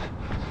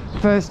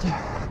first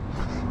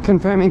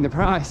confirming the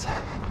price,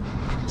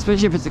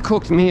 especially if it's a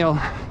cooked meal,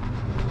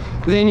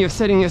 then you're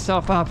setting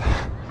yourself up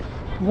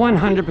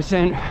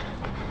 100%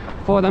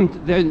 for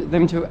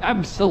them to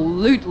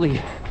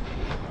absolutely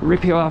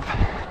rip you off.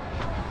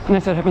 And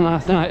that's what happened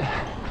last night.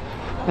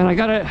 And I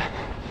got it,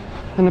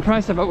 and the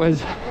price of it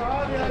was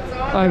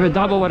over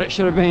double what it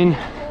should have been.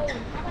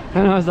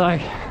 And I was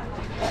like,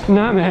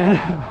 no man,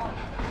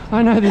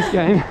 I know this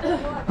game,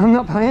 I'm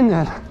not paying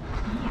that.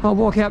 I'll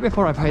walk out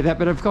before I pay that,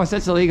 but of course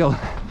that's illegal.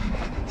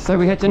 So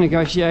we had to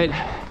negotiate.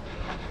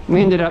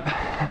 We ended up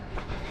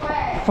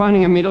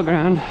finding a middle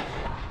ground.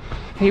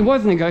 He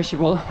was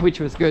negotiable, which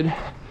was good.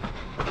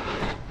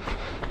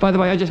 By the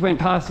way, I just went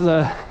past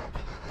the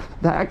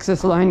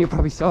access line you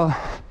probably saw.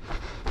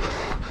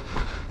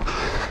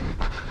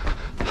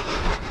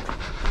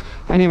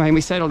 Anyway,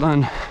 we settled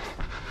on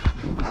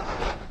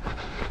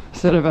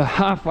sort of a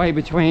halfway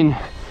between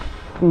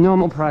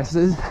normal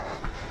prices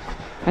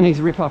and his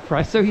rip-off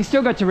price. So he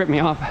still got to rip me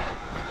off,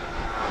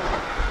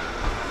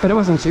 but it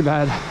wasn't too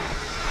bad.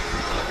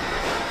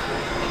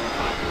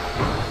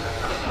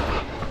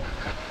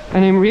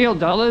 And in real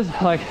dollars,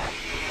 like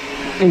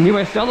in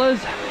US dollars,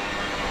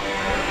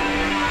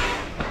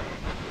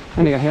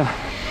 and you go here,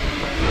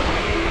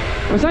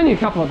 it was only a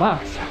couple of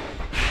bucks,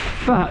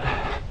 but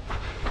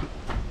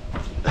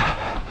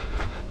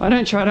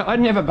I'd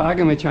never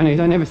bargain with Chinese.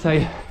 I never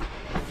say,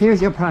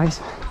 here's your price,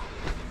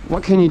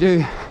 what can you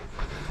do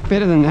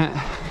better than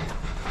that?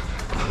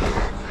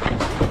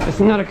 It's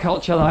not a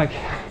culture like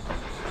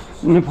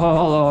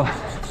Nepal or,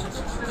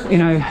 you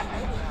know,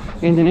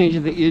 Indonesia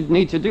that you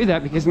need to do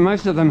that, because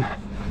most of them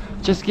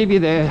just give you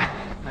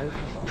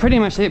pretty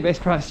much their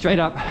best price straight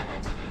up,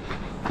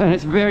 and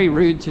it's very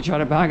rude to try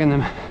to bargain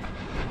them.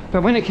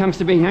 But when it comes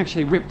to being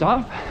actually ripped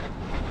off,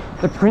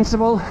 the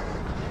principle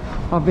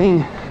of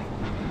being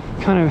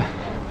kind of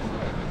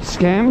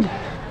scammed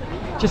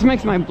just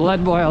makes my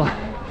blood boil.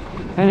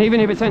 And even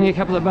if it's only a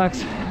couple of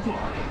bucks,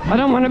 I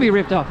don't want to be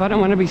ripped off, I don't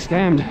want to be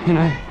scammed, you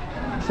know.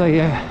 So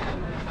yeah,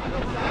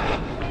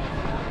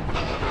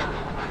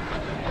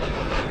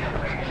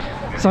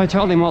 so I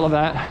told him all of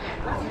that,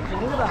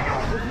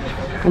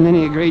 and then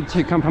he agreed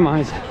to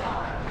compromise.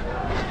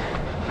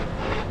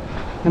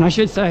 And I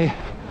should say,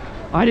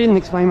 I didn't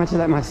explain much of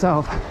that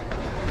myself.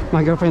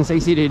 My girlfriend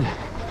Cece did,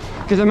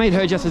 because it made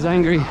her just as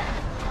angry.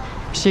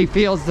 She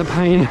feels the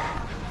pain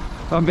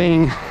of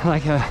being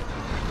like a,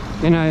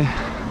 you know,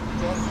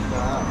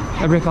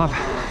 a rip-off.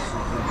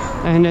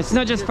 And it's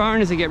not just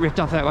foreigners that get ripped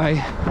off that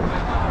way.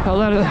 A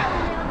lot of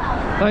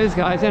those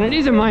guys, and it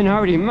is a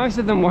minority, most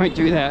of them won't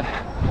do that.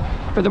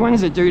 But the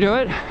ones that do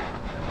it,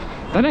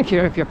 they don't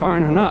care if you're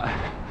foreign or not.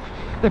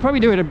 They probably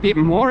do it a bit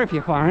more if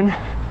you're foreign,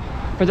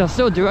 but they'll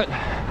still do it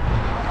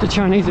to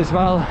Chinese as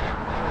well.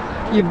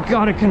 You've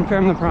got to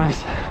confirm the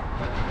price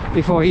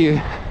before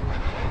you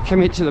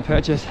commit to the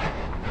purchase.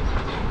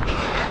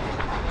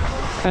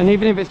 And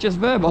even if it's just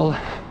verbal,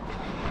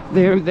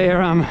 their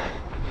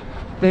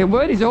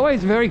word is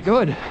always very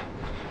good.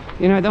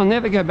 You know, they'll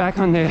never go back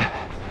on their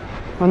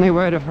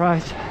word of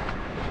price.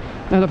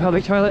 Another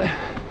public toilet.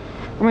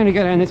 I'm going to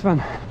go down this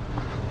one.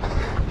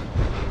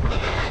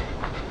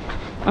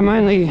 I'm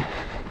only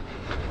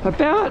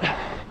about,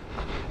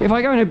 if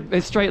I go in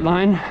a straight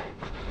line,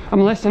 I'm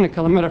less than a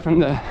kilometer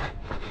from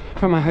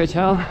my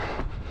hotel.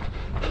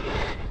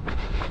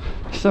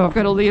 So I've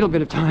got a little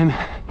bit of time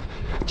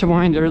to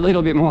wander a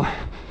little bit more,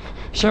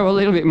 show a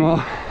little bit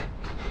more.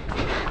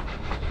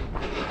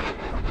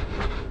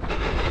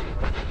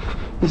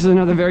 This is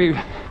another very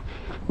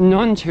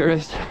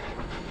non-tourist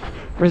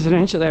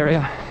residential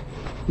area.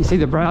 You see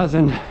the bras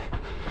and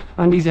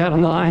undies out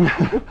on the line.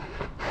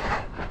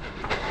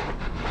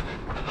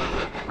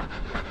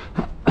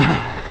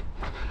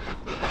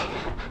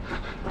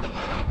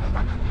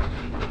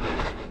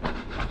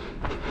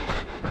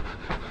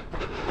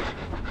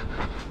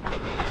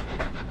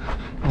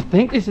 I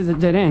think this is a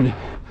dead end.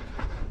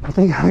 I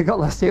think I got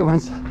lost here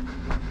once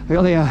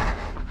earlier.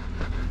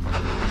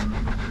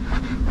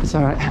 It's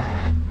alright.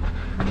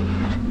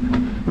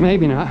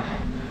 Maybe not.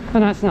 Oh,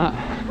 no, it's not.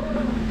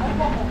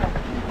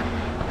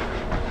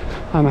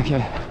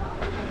 Okay.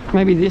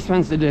 Maybe this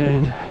one's the dead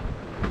end.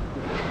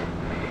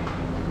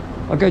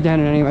 I'll go down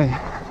it anyway.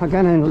 I'll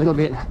go down a little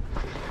bit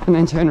and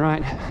then turn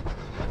right.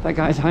 That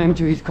guy's home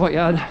to his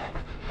courtyard.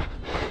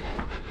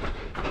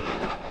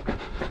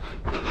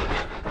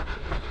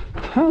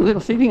 Oh, a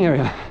little seating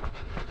area.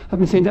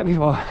 Haven't seen that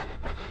before.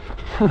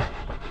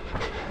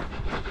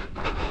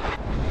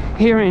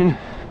 Here in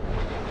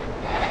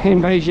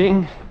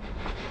Beijing,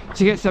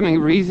 to get something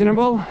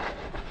reasonable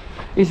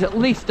is at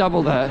least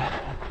double that.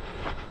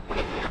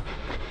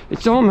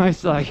 It's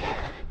almost like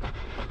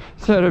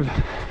sort of,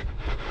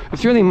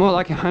 it's really more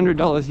like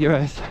 $100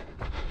 US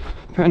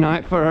per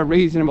night for a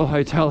reasonable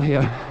hotel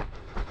here.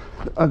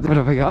 What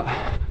have I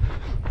got?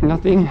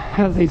 Nothing.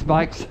 How's these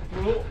bikes?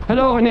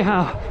 Hello, ni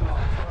hao.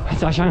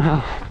 Zai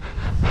hao.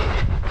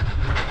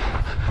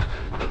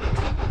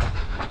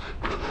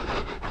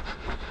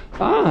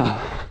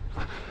 Ah,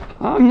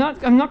 I'm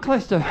not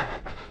close to,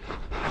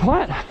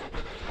 what?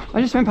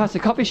 I just went past a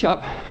coffee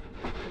shop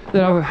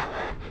that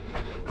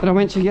I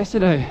went to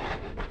yesterday,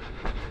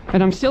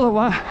 and I'm still a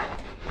while.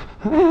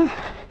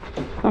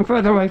 I'm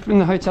further away from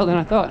the hotel than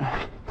I thought.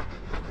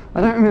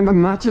 I don't remember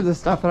much of the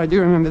stuff, but I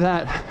do remember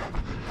that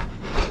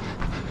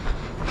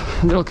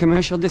little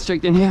commercial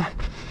district in here.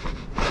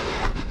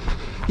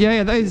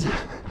 Yeah, those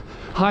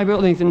high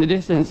buildings in the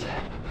distance.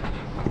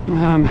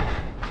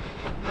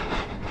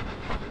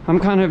 I'm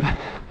kind of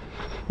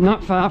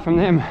not far from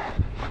them.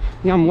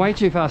 Yeah, I'm way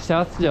too far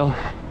south still.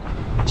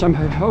 Jump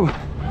over.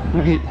 Oh,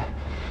 no,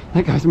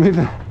 that guy's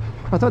moving.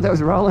 I thought that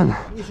was rolling.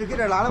 I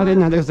didn't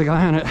know there was a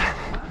guy on it.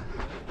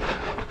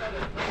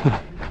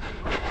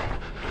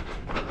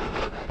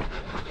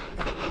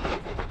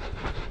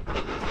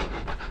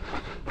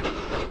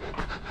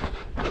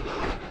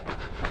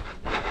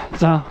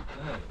 So,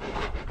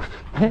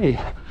 hey.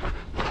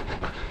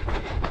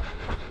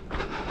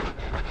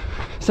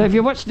 So if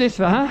you watched this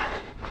far,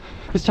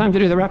 it's time to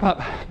do the wrap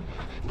up.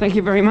 Thank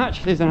you very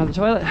much. There's another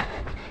toilet.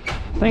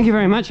 Thank you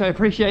very much. I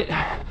appreciate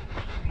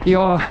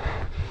your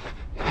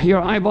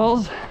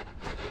eyeballs.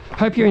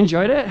 Hope you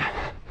enjoyed it.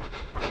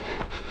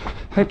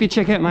 Hope you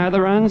check out my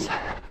other runs.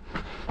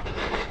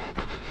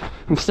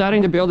 I'm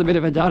starting to build a bit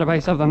of a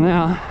database of them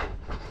now.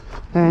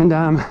 And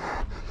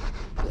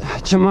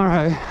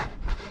tomorrow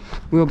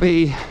will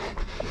be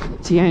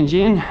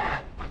Tianjin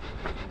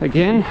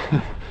again.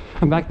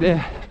 I'm back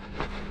there.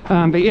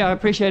 But yeah, I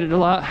appreciate it a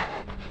lot.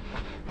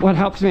 What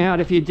helps me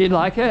out, if you did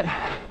like it,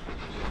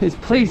 is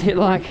please hit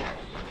like,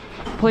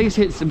 please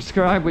hit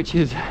subscribe, which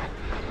is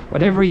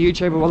what every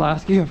YouTuber will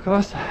ask you, of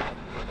course.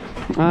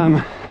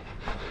 It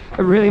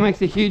really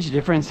makes a huge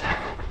difference.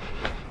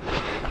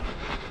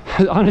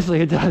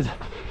 Honestly, it does.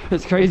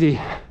 It's crazy.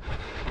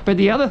 But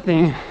the other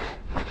thing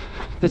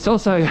that's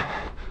also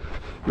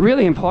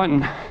really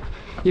important,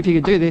 if you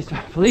could do this,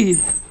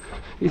 please,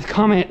 is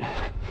comment.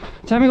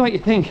 Tell me what you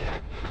think.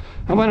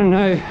 I want to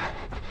know.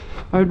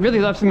 I would really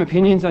love some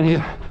opinions on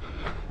here.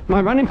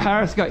 My run in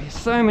Paris got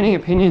so many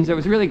opinions. It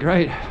was really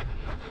great.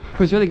 It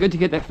was really good to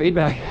get that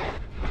feedback.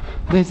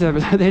 There's the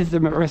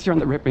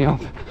restaurant that ripped me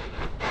off.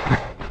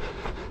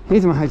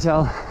 Here's my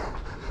hotel.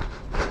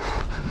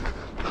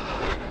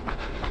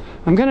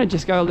 I'm gonna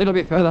just go a little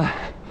bit further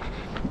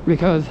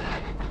because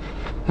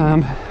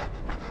I'm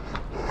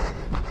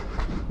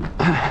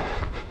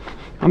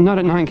not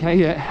at 9k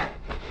yet.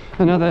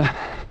 Another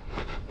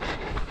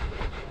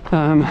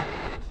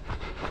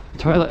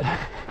toilet.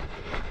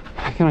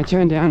 Can I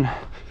turn down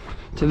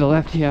to the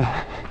left here?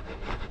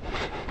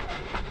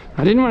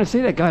 I didn't want to see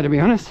that guy, to be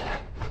honest,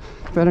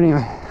 but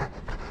anyway,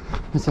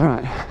 it's all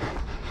right.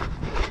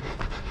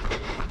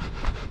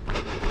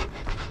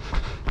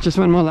 Just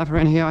one more lap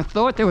around here. I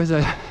thought there was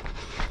a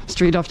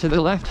street off to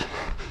the left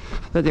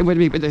that there would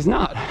be, but there's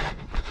not.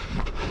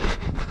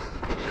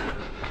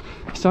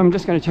 So I'm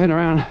just going to turn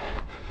around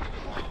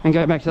and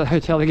go back to the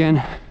hotel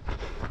again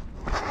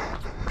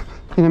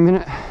in a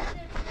minute.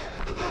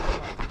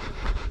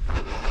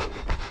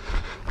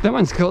 That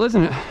one's cool,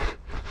 isn't it?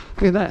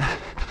 Look at that.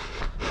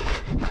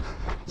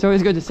 It's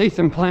always good to see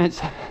some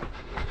plants.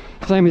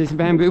 Same with this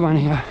bamboo one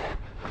here.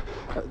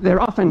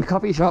 They're often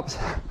coffee shops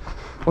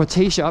or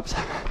tea shops,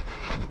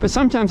 but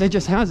sometimes they're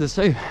just houses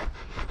too.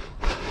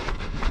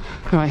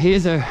 All right,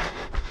 here's a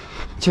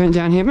turn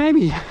down here.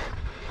 Maybe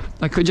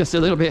I could just a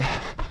little bit.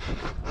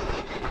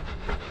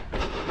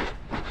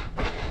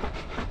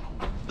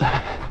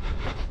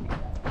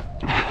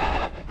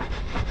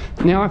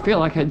 Now I feel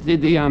like I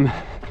did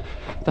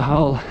the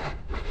whole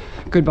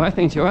goodbye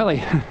thing too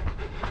early.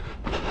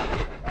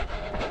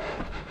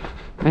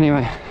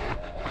 Anyway,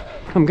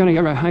 I'm gonna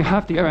go around. I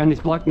have to go around this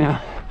block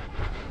now.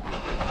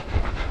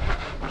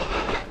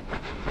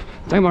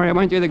 Don't worry, I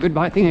won't do the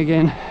goodbye thing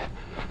again.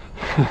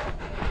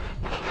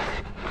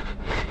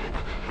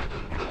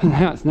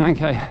 Now it's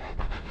 9k.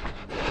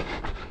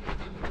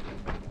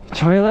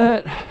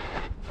 Toilet.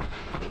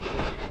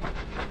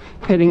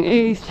 Heading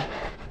east,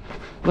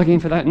 looking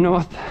for that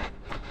north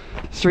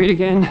street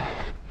again.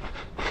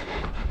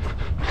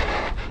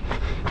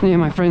 Near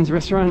my friend's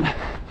restaurant.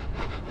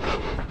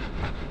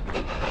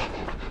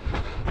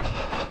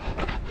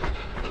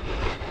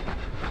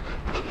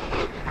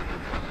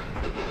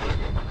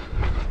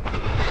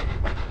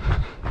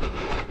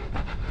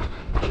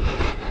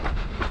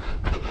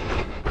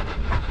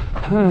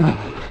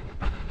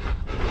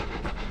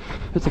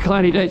 It's a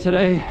cloudy day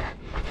today.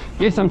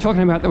 Yes, I'm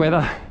talking about the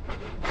weather.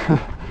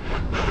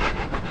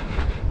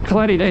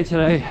 Cloudy day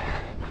today,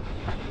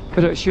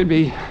 but it should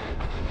be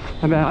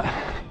about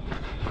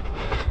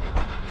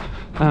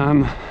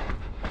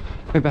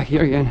we're back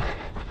here again.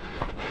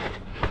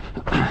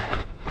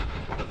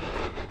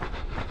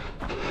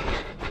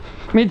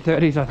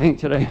 Mid-30s I think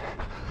today.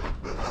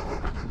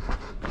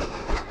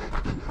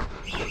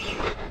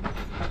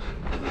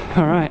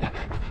 All right,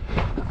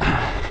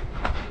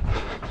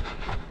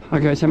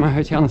 I'll go to my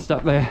hotel and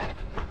stop there.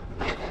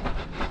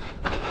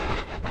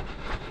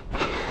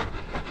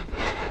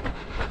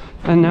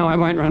 And now I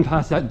won't run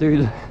past that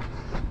dude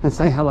and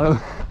say hello.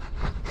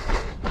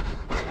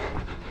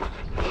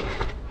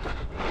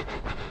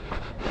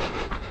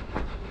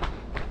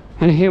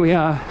 And here we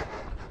are,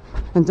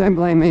 and don't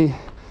blame me,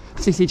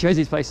 Sissy chose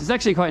this place. It's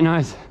actually quite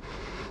nice,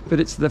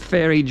 but it's the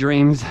Fairy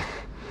Dreams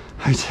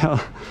Hotel,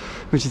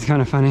 which is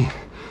kind of funny.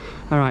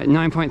 All right,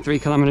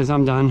 9.3 kilometers,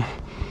 I'm done.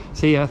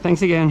 See ya,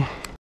 thanks again.